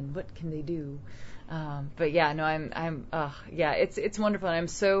down and what can they do? But yeah, no, it's wonderful, and I'm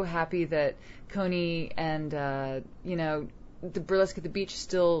so happy that Coney and you know, the Burlesque at the Beach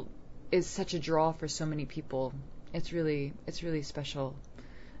still is such a draw for so many people. It's really special.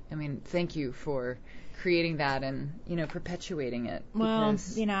 I mean, thank you for creating that and, you know, perpetuating it. Well,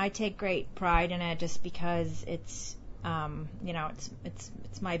 you know, I take great pride in it just because it's you know,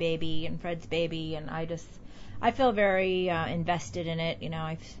 it's my baby and Fred's baby, and I feel very invested in it. You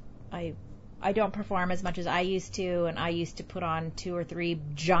know, I don't perform as much as I used to, and I used to put on 2 or 3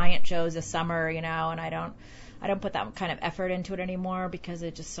 giant shows a summer, you know, and I don't put that kind of effort into it anymore because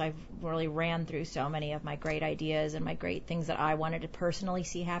I've really ran through so many of my great ideas and my great things that I wanted to personally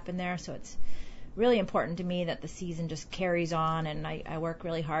see happen there. So it's really important to me that the season just carries on, and I work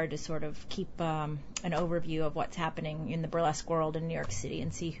really hard to sort of keep an overview of what's happening in the burlesque world in New York City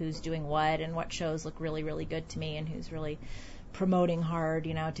and see who's doing what and what shows look really, really good to me and who's really promoting hard,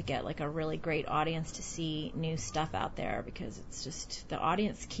 you know, to get like a really great audience to see new stuff out there, because it's just the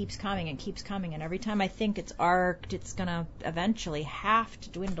audience keeps coming, and every time I think it's arced, it's gonna eventually have to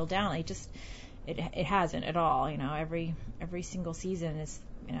dwindle down. It hasn't at all, you know. Every single season is,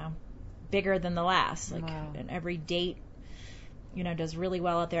 you know, bigger than the last. Like, wow. And every date, you know, does really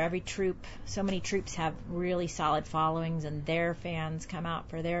well out there. Every troupe, so many troupes have really solid followings, and their fans come out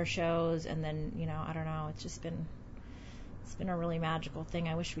for their shows, and then, you know, I don't know, it's been a really magical thing.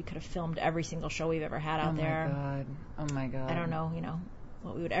 I wish we could have filmed every single show we've ever had out there. Oh my God. I don't know, you know,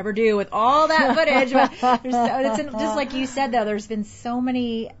 what we would ever do with all that footage. But just like you said, though, there's been so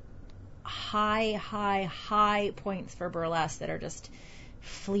many high points for burlesque that are just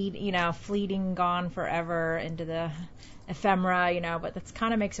fleeting, gone forever into the ephemera, you know, but that's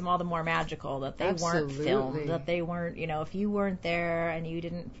kind of makes them all the more magical that they weren't filmed, that they weren't, you know, if you weren't there and you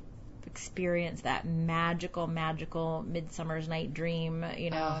didn't experience that magical Midsummer's Night Dream, you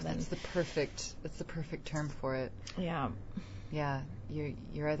know. That's the perfect term for it. Yeah. Yeah,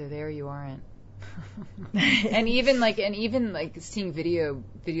 you're either there or you aren't. and even like seeing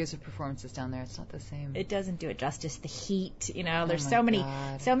videos of performances down there, it's not the same. It doesn't do it justice. The heat, you know, there's so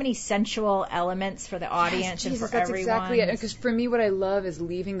many sensual elements for the audience, and for that's everyone. Exactly it. Because for me, what I love is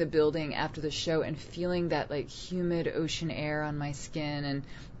leaving the building after the show and feeling that like humid ocean air on my skin, and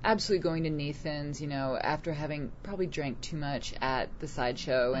absolutely going to Nathan's, you know, after having probably drank too much at the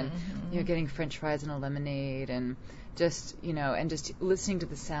sideshow, and you know, getting French fries and a lemonade, and just, you know, and just listening to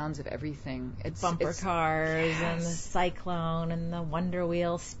the sounds of everything. Bumper cars, yes, and the cyclone and the Wonder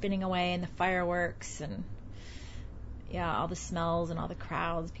Wheel spinning away and the fireworks, and yeah, all the smells and all the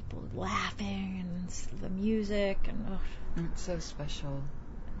crowds, people laughing, and the music, and it's so special.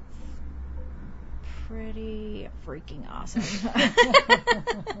 It's pretty freaking awesome.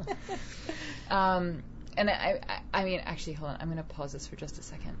 And I mean, actually, hold on, I'm going to pause this for just a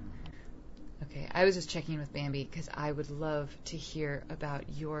second. Okay, I was just checking with Bambi because I would love to hear about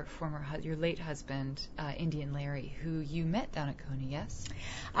your late husband, Indian Larry, who you met down at Coney, yes?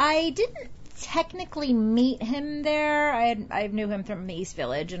 I didn't technically meet him there. I knew him from the East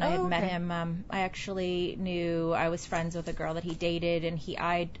Village, and I had met him. I actually knew I was friends with a girl that he dated, and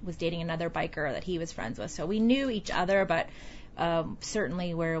I was dating another biker that he was friends with. So we knew each other, but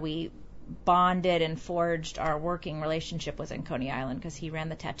certainly where we bonded and forged our working relationship was in Coney Island, because he ran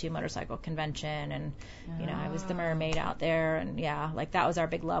the Tattoo Motorcycle Convention, and I was the mermaid out there, and like that was our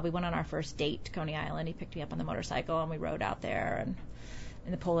big love. We went on our first date to Coney Island. He picked me up on the motorcycle and we rode out there, and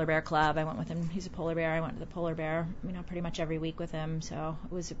in the Polar Bear Club I went with him. He's a polar bear. I went to the Polar Bear pretty much every week with him, so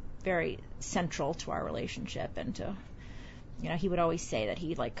it was very central to our relationship. And to he would always say that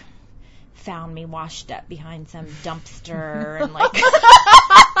he like found me washed up behind some dumpster and like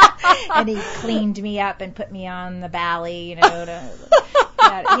and he cleaned me up and put me on the Bally, he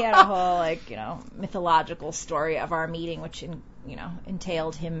had a whole like mythological story of our meeting, which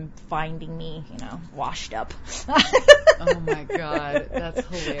entailed him finding me washed up. Oh my God, that's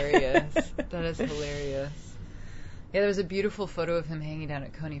hilarious. That is hilarious. Yeah, there was a beautiful photo of him hanging down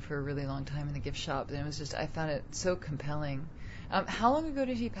at Coney for a really long time in the gift shop, and it was just, I found it so compelling. How long ago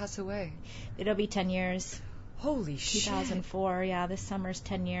did he pass away? It'll be 10 years. Holy shit. 2004, yeah, this summer's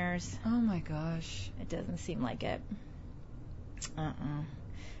 10 years. Oh my gosh. It doesn't seem like it.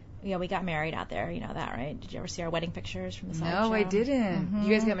 Yeah, we got married out there, you know that, right? Did you ever see our wedding pictures from the sideshow? No, I didn't. Mm-hmm. You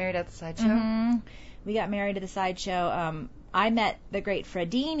guys got married at the sideshow? Mm-hmm. We got married at the sideshow. I met the great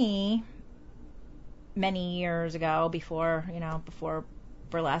Fredini many years ago, before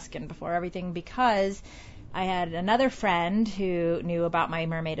burlesque and before everything, because I had another friend who knew about my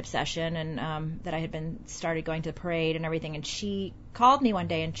mermaid obsession, and that I had started going to the parade and everything, and she called me one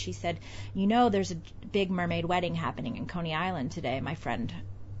day and she said, there's a big mermaid wedding happening in Coney Island today. My friend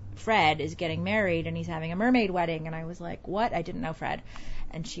Fred is getting married and he's having a mermaid wedding. And I was like, what? I didn't know Fred.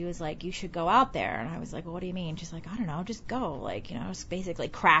 And she was like, you should go out there. And I was like, well, what do you mean? She's like, I don't know, just go. Just basically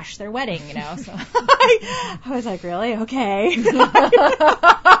crash their wedding, So I was like, really? Okay.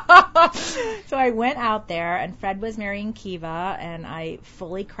 So I went out there, and Fred was marrying Kiva, and I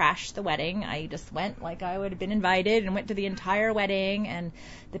fully crashed the wedding. I just went like I would have been invited and went to the entire wedding, and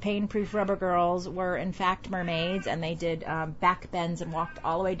the Pain-Proof Rubber Girls were in fact mermaids, and they did back bends and walked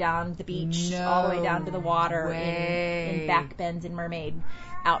all the way down the beach, all the way down to the water in back bends and mermaid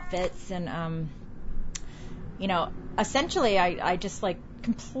outfits. And essentially I just like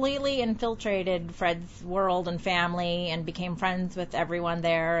completely infiltrated Fred's world and family and became friends with everyone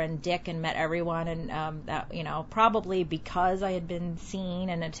there, and Dick, and met everyone. And that probably because I had been seen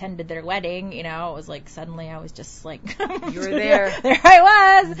and attended their wedding, it was like suddenly I was just like you were there. There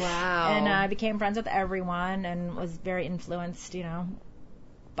I was. Wow. And I became friends with everyone and was very influenced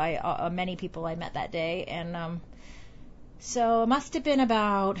by many people I met that day. And so it must have been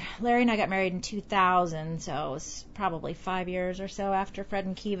about, Larry and I got married in 2000, so it was probably 5 years or so after Fred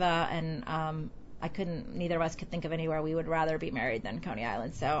and Kiva, and neither of us could think of anywhere we would rather be married than Coney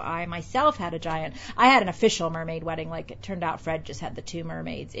Island. So I myself had I had an official mermaid wedding. Like, it turned out Fred just had the two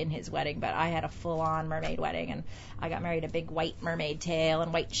mermaids in his wedding, but I had a full-on mermaid wedding, and I got married a big white mermaid tail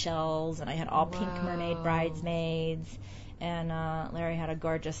and white shells, and I had all pink mermaid bridesmaids, and Larry had a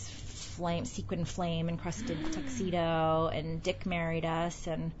gorgeous sequin flame encrusted tuxedo, and Dick married us,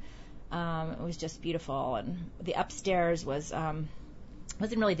 and it was just beautiful. And the upstairs wasn't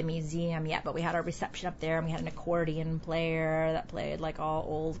really the museum yet, but we had our reception up there, and we had an accordion player that played like all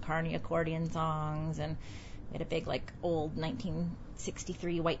old Carney accordion songs, and we had a big like old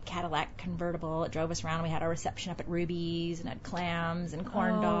 1963 white Cadillac convertible that drove us around. We had our reception up at Ruby's and had clams and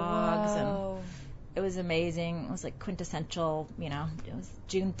corn dogs. Wow. And it was amazing. It was like quintessential, it was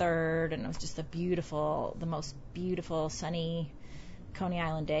June 3rd, and it was just the most beautiful, sunny Coney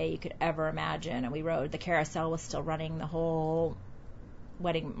Island day you could ever imagine. And we rode, the carousel was still running the whole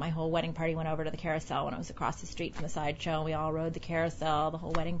wedding. My whole wedding party went over to the carousel when I was across the street from the sideshow. We all rode the carousel, the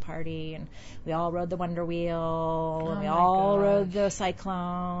whole wedding party, and we all rode the Wonder Wheel, and we all rode the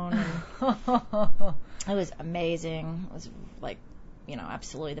Cyclone. And it was amazing. It was like,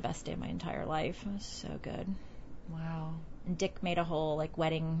 absolutely the best day of my entire life. It was so good. Wow. And Dick made a whole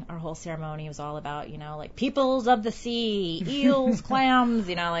wedding. Our whole ceremony was all about, peoples of the sea, eels, clams,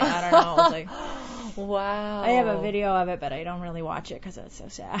 I don't know. It was like, wow. I have a video of it, but I don't really watch it because it's so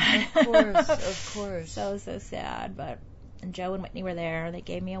sad. Of course. So sad. And Joe and Whitney were there. They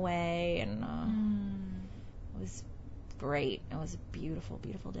gave me away, and it was great. It was a beautiful,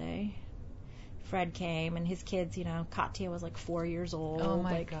 beautiful day. Fred came, and his kids, Katya was like 4 years old. Oh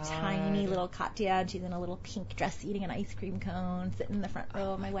my God. Tiny little Katya, and she's in a little pink dress eating an ice cream cone, sitting in the front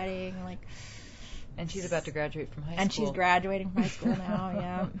row of my wedding. And she's about to graduate from high school. And she's graduating from high school now,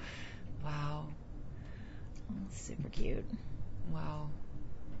 yeah. Wow. Super cute. Wow.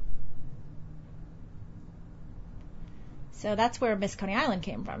 So that's where Miss Coney Island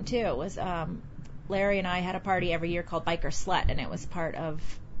came from, too. It was Larry and I had a party every year called Biker Slut, and it was part of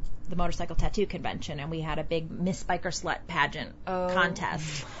the motorcycle tattoo convention, and we had a big Miss Biker Slut pageant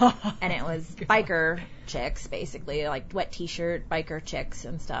contest. And it was biker chicks, basically, like wet t-shirt biker chicks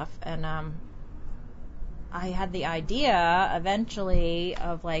and stuff. And I had the idea eventually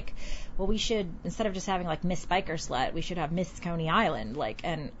of like, well, we should, instead of just having like Miss Biker Slut, we should have Miss Coney Island. Like,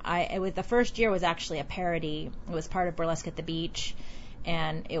 and the first year was actually a parody. It was part of Burlesque at the Beach.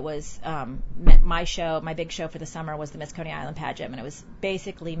 And it was my big show for the summer was the Miss Coney Island pageant, and it was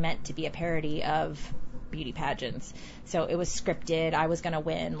basically meant to be a parody of beauty pageants. So it was scripted. I was going to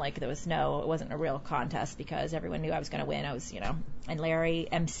win. Like, it wasn't a real contest because everyone knew I was going to win. I was, and Larry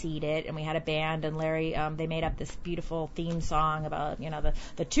emceed it, and we had a band, and Larry, they made up this beautiful theme song about,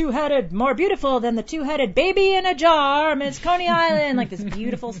 the two-headed, more beautiful than the two-headed baby in a jar, Miss Coney Island, like this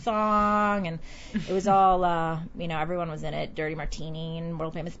beautiful song, and it was all, everyone was in it, Dirty Martini, and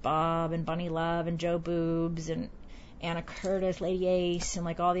World Famous Bob, and Bunny Love, and Joe Boobs, and Anna Curtis, Lady Ace, and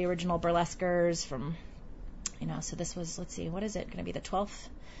like all the original burlesquers from, so this was, let's see, what is it, going to be the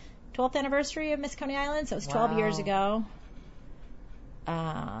 12th anniversary of Miss Coney Island, so it was 12 years ago.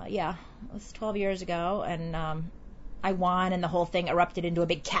 It was 12 years ago, and I won, and the whole thing erupted into a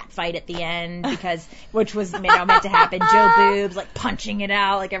big cat fight at the end, which was meant to happen. Joe Boobs like punching it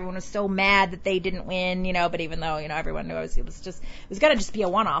out, like everyone was so mad that they didn't win, but even though everyone knew it was gonna just be a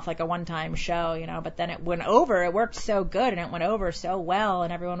one-off, like a one-time show, but then it went over. It worked so good, and it went over so well,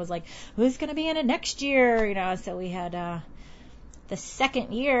 and everyone was like, who's gonna be in it next year, So we had the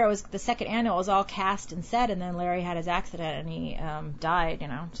second year, it was the second annual, it was all cast and set, and then Larry had his accident and he died,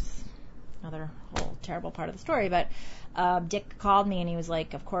 just another whole terrible part of the story. But Dick called me and he was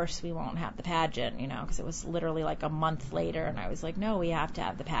like, of course we won't have the pageant, because it was literally like a month later, and I was like, no, we have to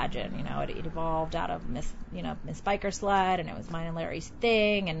have the pageant. It evolved out of Miss Biker Slut, and it was mine and Larry's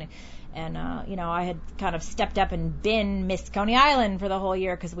thing, and I had kind of stepped up and been Miss Coney Island for the whole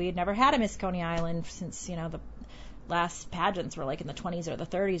year because we had never had a Miss Coney Island since, the last pageants were like in the 20s or the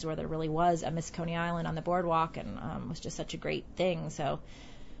 30s where there really was a Miss Coney Island on the boardwalk, and it was just such a great thing. So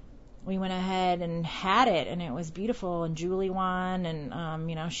we went ahead and had it, and it was beautiful, and Julie won,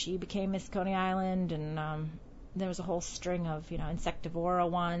 and she became Miss Coney Island, and there was a whole string of Insectivora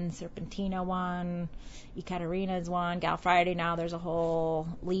won, Serpentina won, Ekaterina's won, Gal Friday. Now there's a whole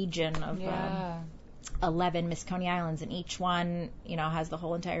legion of 11 Miss Coney Islands, and each one has the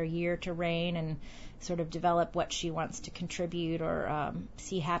whole entire year to reign and sort of develop what she wants to contribute or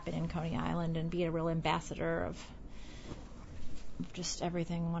see happen in Coney Island, and be a real ambassador of just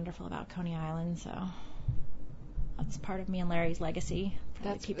everything wonderful about Coney Island. So that's part of me and Larry's legacy.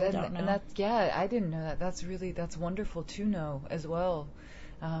 People don't know. I didn't know that. That's wonderful to know as well.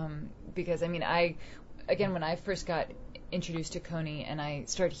 Because when I first got introduced to Coney and I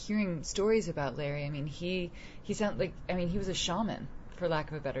started hearing stories about Larry, he sounded like, he was a shaman, for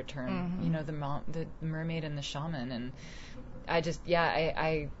lack of a better term. Mm-hmm. The mermaid and the shaman, and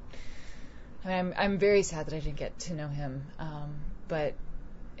I'm very sad that I didn't get to know him, but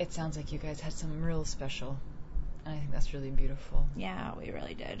it sounds like you guys had some real special, and I think that's really beautiful. Yeah, we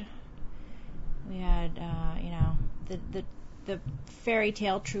really did. We had, the fairy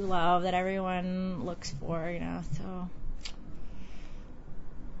tale true love that everyone looks for, so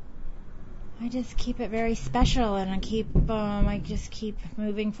I just keep it very special, and I just keep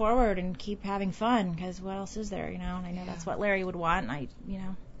moving forward and keep having fun, because what else is there, and I know that's what Larry would want, and I,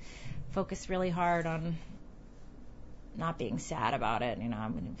 focus really hard on not being sad about it, it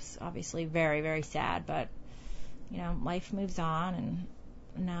was obviously very, very sad, but, life moves on,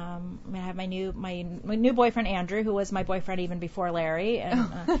 and I have my new boyfriend Andrew, who was my boyfriend even before Larry, and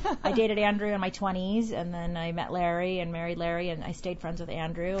I dated Andrew in my 20s, and then I met Larry and married Larry, and I stayed friends with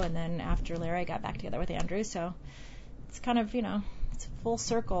Andrew, and then after Larry I got back together with Andrew. So it's kind of it's full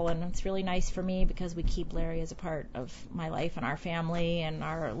circle, and it's really nice for me because we keep Larry as a part of my life and our family and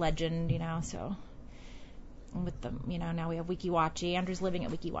our legend, so. And with the, now we have Wikiwachi. Andrew's living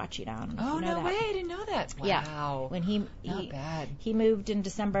at Wikiwachi now. Oh, no way. I didn't know that. Wow. Yeah. When Not bad. He moved in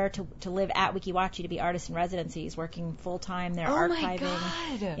December to live at Wikiwachi to be artist in residency. He's working full time. They're archiving.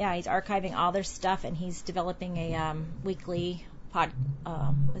 My God. Yeah, he's archiving all their stuff, and he's developing a weekly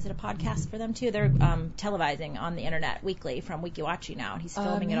is it a podcast for them too? They're televising on the internet weekly from Wikiwachi now, and he's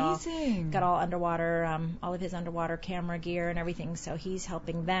filming Amazing. It all. Got all underwater, all of his underwater camera gear and everything. So he's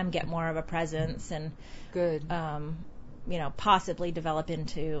helping them get more of a presence and good. Possibly develop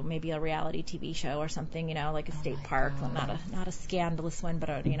into maybe a reality TV show or something. Like a state park, not a scandalous one, but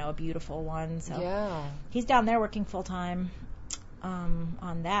a beautiful one. So yeah, he's down there working full time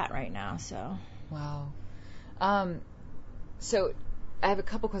on that right now. So wow. So I have a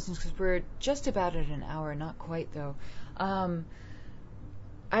couple questions because we're just about at an hour, not quite though.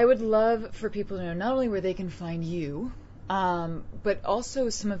 I would love for people to know not only where they can find you, but also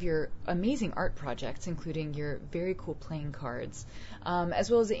some of your amazing art projects, including your very cool playing cards, as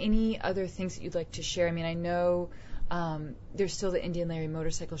well as any other things that you'd like to share. I mean, I know there's still the Indian Larry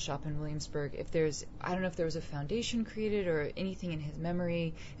Motorcycle Shop in Williamsburg. I don't know if there was a foundation created or anything in his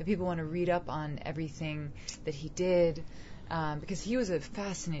memory, if people want to read up on everything that he did. Because he was a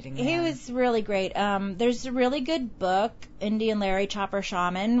fascinating man. He was really great. There's a really good book, Indian Larry Chopper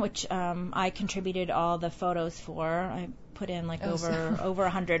Shaman, which I contributed all the photos for. I put in over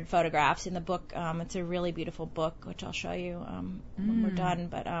 100 photographs in the book. It's a really beautiful book, which I'll show you when we're done.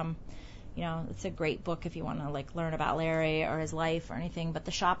 But it's a great book if you want to learn about Larry or his life or anything. But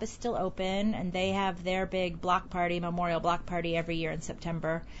the shop is still open, and they have their big memorial block party every year in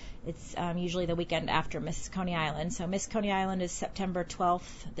September. It's usually the weekend after Miss Coney Island. So Miss Coney Island is September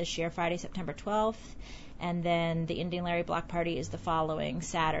 12th this year, Friday, September 12th. And then the Indian Larry block party is the following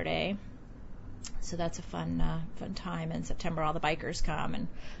Saturday. So that's a fun time. In September, all the bikers come, and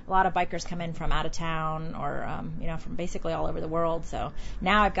a lot of bikers come in from out of town or, from basically all over the world. So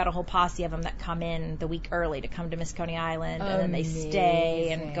now I've got a whole posse of them that come in the week early to come to Miss Coney Island, and then they stay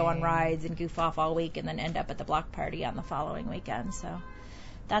and go on rides and goof off all week and then end up at the block party on the following weekend. So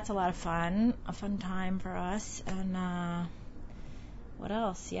that's a lot of fun, a fun time for us. And what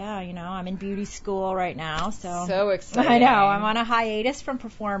else? Yeah, I'm in beauty school right now, so exciting. I know I'm on a hiatus from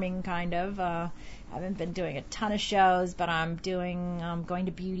performing, kind of. I haven't been doing a ton of shows, but I'm going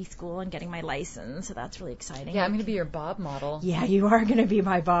to beauty school and getting my license, so that's really exciting. Yeah, I'm going to be your bob model. Yeah, you are going to be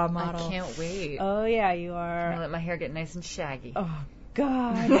my bob model. I can't wait. Oh yeah, you are. I'm going to let my hair get nice and shaggy. Oh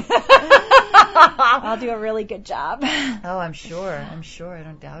God. I'll do a really good job. Oh, I'm sure. I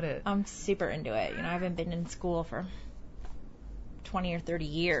don't doubt it. I'm super into it. I haven't been in school for 20 or 30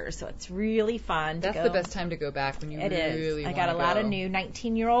 years, so it's really fun to go. That's the best time to go back when you really want to go. I got a lot of new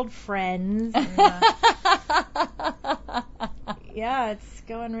 19-year-old friends. And, yeah, it's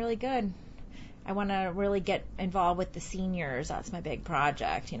going really good. I want to really get involved with the seniors. That's my big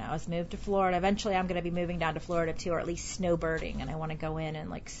project. Let's move to Florida. Eventually, I'm going to be moving down to Florida, too, or at least snowbirding, and I want to go in and,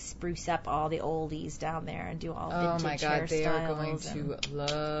 spruce up all the oldies down there and do all vintage hairstyles. Oh, my God, they are going to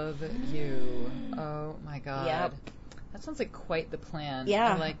love you. Oh, my God. Yep. That sounds like quite the plan.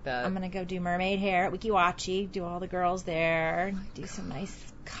 Yeah. I like that. I'm going to go do mermaid hair at Wikiwachi, do all the girls there, do some nice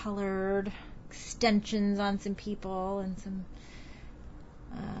colored extensions on some people and some,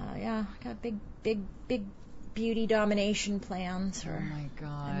 got big beauty domination plans for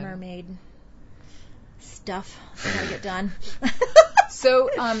mermaid stuff that I get done. So,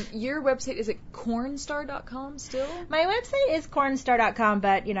 your website, is it cornstar.com still? My website is cornstar.com,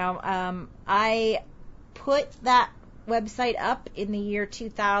 but, I put that website up in the year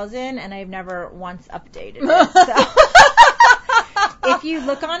 2000, and I've never once updated it. So if you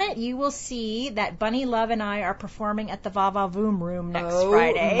look on it, you will see that Bunny Love and I are performing at the Va-Va Voom Room next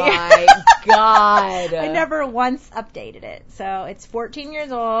Friday. Oh my God. I never once updated it. So it's 14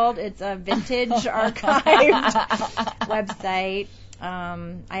 years old. It's a vintage archived website.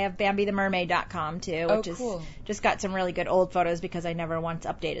 I have BambiTheMermaid.com too, which is just got some really good old photos because I never once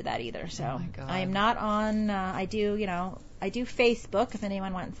updated that either. So I am not on. I do Facebook if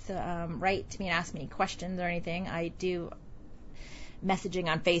anyone wants to write to me and ask me questions or anything. I do messaging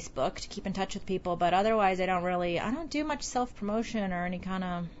on Facebook to keep in touch with people, but otherwise I don't do much self promotion or any kind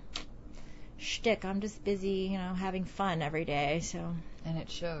of shtick. I'm just busy, having fun every day. So. And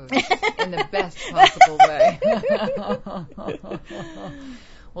it shows in the best possible way.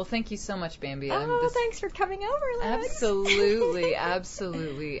 Well, thank you so much, Bambi. Thanks for coming over, Lex.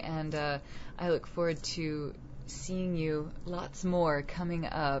 Absolutely. And I look forward to seeing you lots more coming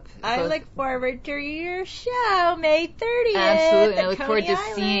up. I look forward to your show, May 30th. Absolutely. And I look forward to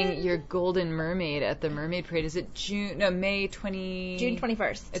seeing your Golden Mermaid at the Mermaid Parade. Is it May 20? June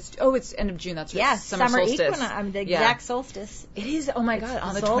 21st. It's end of June. That's right. Yeah, summer solstice. Equinox. The exact solstice. It is. Oh my God,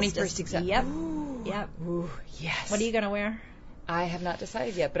 on the 21st exact. Yep. Ooh. Yep. Ooh, yes. What are you going to wear? I have not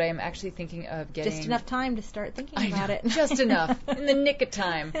decided yet, but I am actually thinking of getting... Just enough time to start thinking about it. Just enough. In the nick of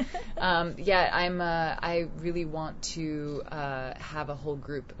time. I really want to have a whole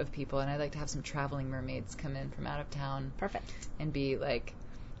group of people, and I'd like to have some traveling mermaids come in from out of town. Perfect. And be like,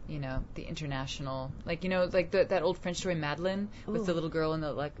 the international... that old French story, Madeleine, with the little girl and the,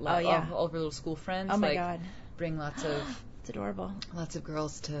 all of her little school friends. Oh, my God. Bring lots of... It's adorable. Lots of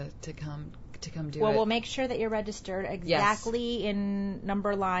girls to come do it. Well, we'll make sure that you're registered exactly in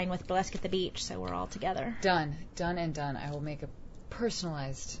number line with Burlesque at the Beach, so we're all together. Done. I will make a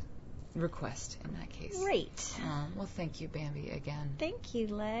personalized request in that case. Great. Well, thank you, Bambi, again. Thank you,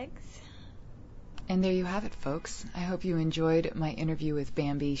 Legs. And there you have it, folks. I hope you enjoyed my interview with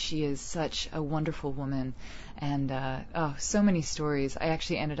Bambi. She is such a wonderful woman, and so many stories. I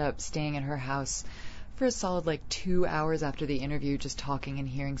actually ended up staying at her house for a solid 2 hours after the interview, just talking and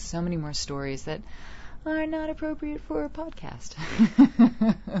hearing so many more stories that are not appropriate for a podcast.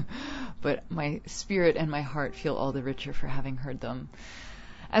 But my spirit and my heart feel all the richer for having heard them.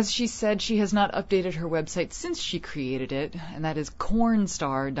 As she said, she has not updated her website since she created it, and that is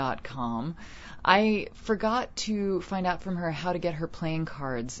cornstar.com. I forgot to find out from her how to get her playing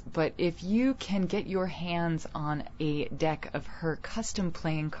cards, but if you can get your hands on a deck of her custom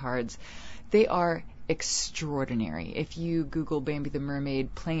playing cards, they are extraordinary. If you Google Bambi the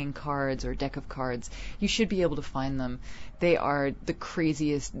Mermaid playing cards or deck of cards, you should be able to find them. They are the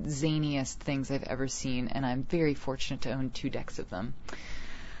craziest, zaniest things I've ever seen, and I'm very fortunate to own 2 decks of them.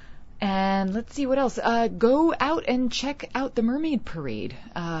 And let's see what else. Go out and check out the Mermaid Parade.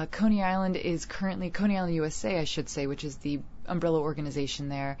 Coney Island USA, I should say, which is the umbrella organization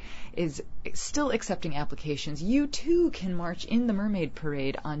there, is still accepting applications. You too can march in the Mermaid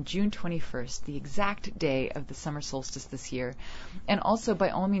Parade on June 21st, the exact day of the summer solstice this year. And also, by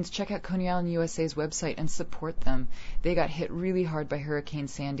all means, check out Coney Island USA's website and support them. They got hit really hard by Hurricane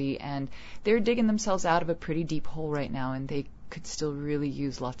Sandy, and they're digging themselves out of a pretty deep hole right now, and they could still really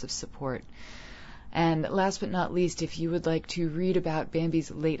use lots of support. And last but not least, if you would like to read about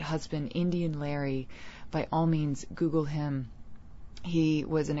Bambi's late husband, Indian Larry, by all means, Google him. He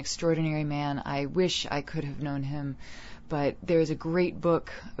was an extraordinary man. I wish I could have known him, but there's a great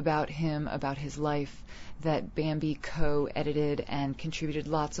book about him, about his life, that Bambi co-edited and contributed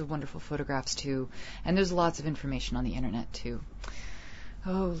lots of wonderful photographs to, and there's lots of information on the internet too.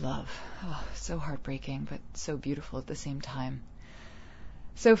 Oh, love. Oh, so heartbreaking, but so beautiful at the same time.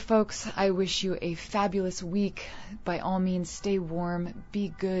 So, folks, I wish you a fabulous week. By all means, stay warm,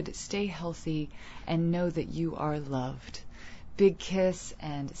 be good, stay healthy, and know that you are loved. Big kiss,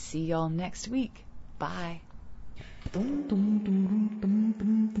 and see y'all next week. Bye.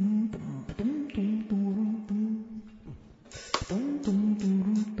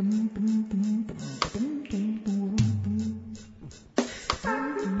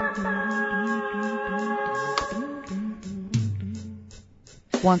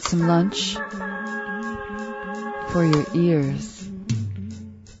 Want some lunch? For your ears.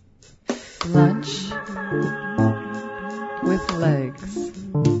 Lunch with legs.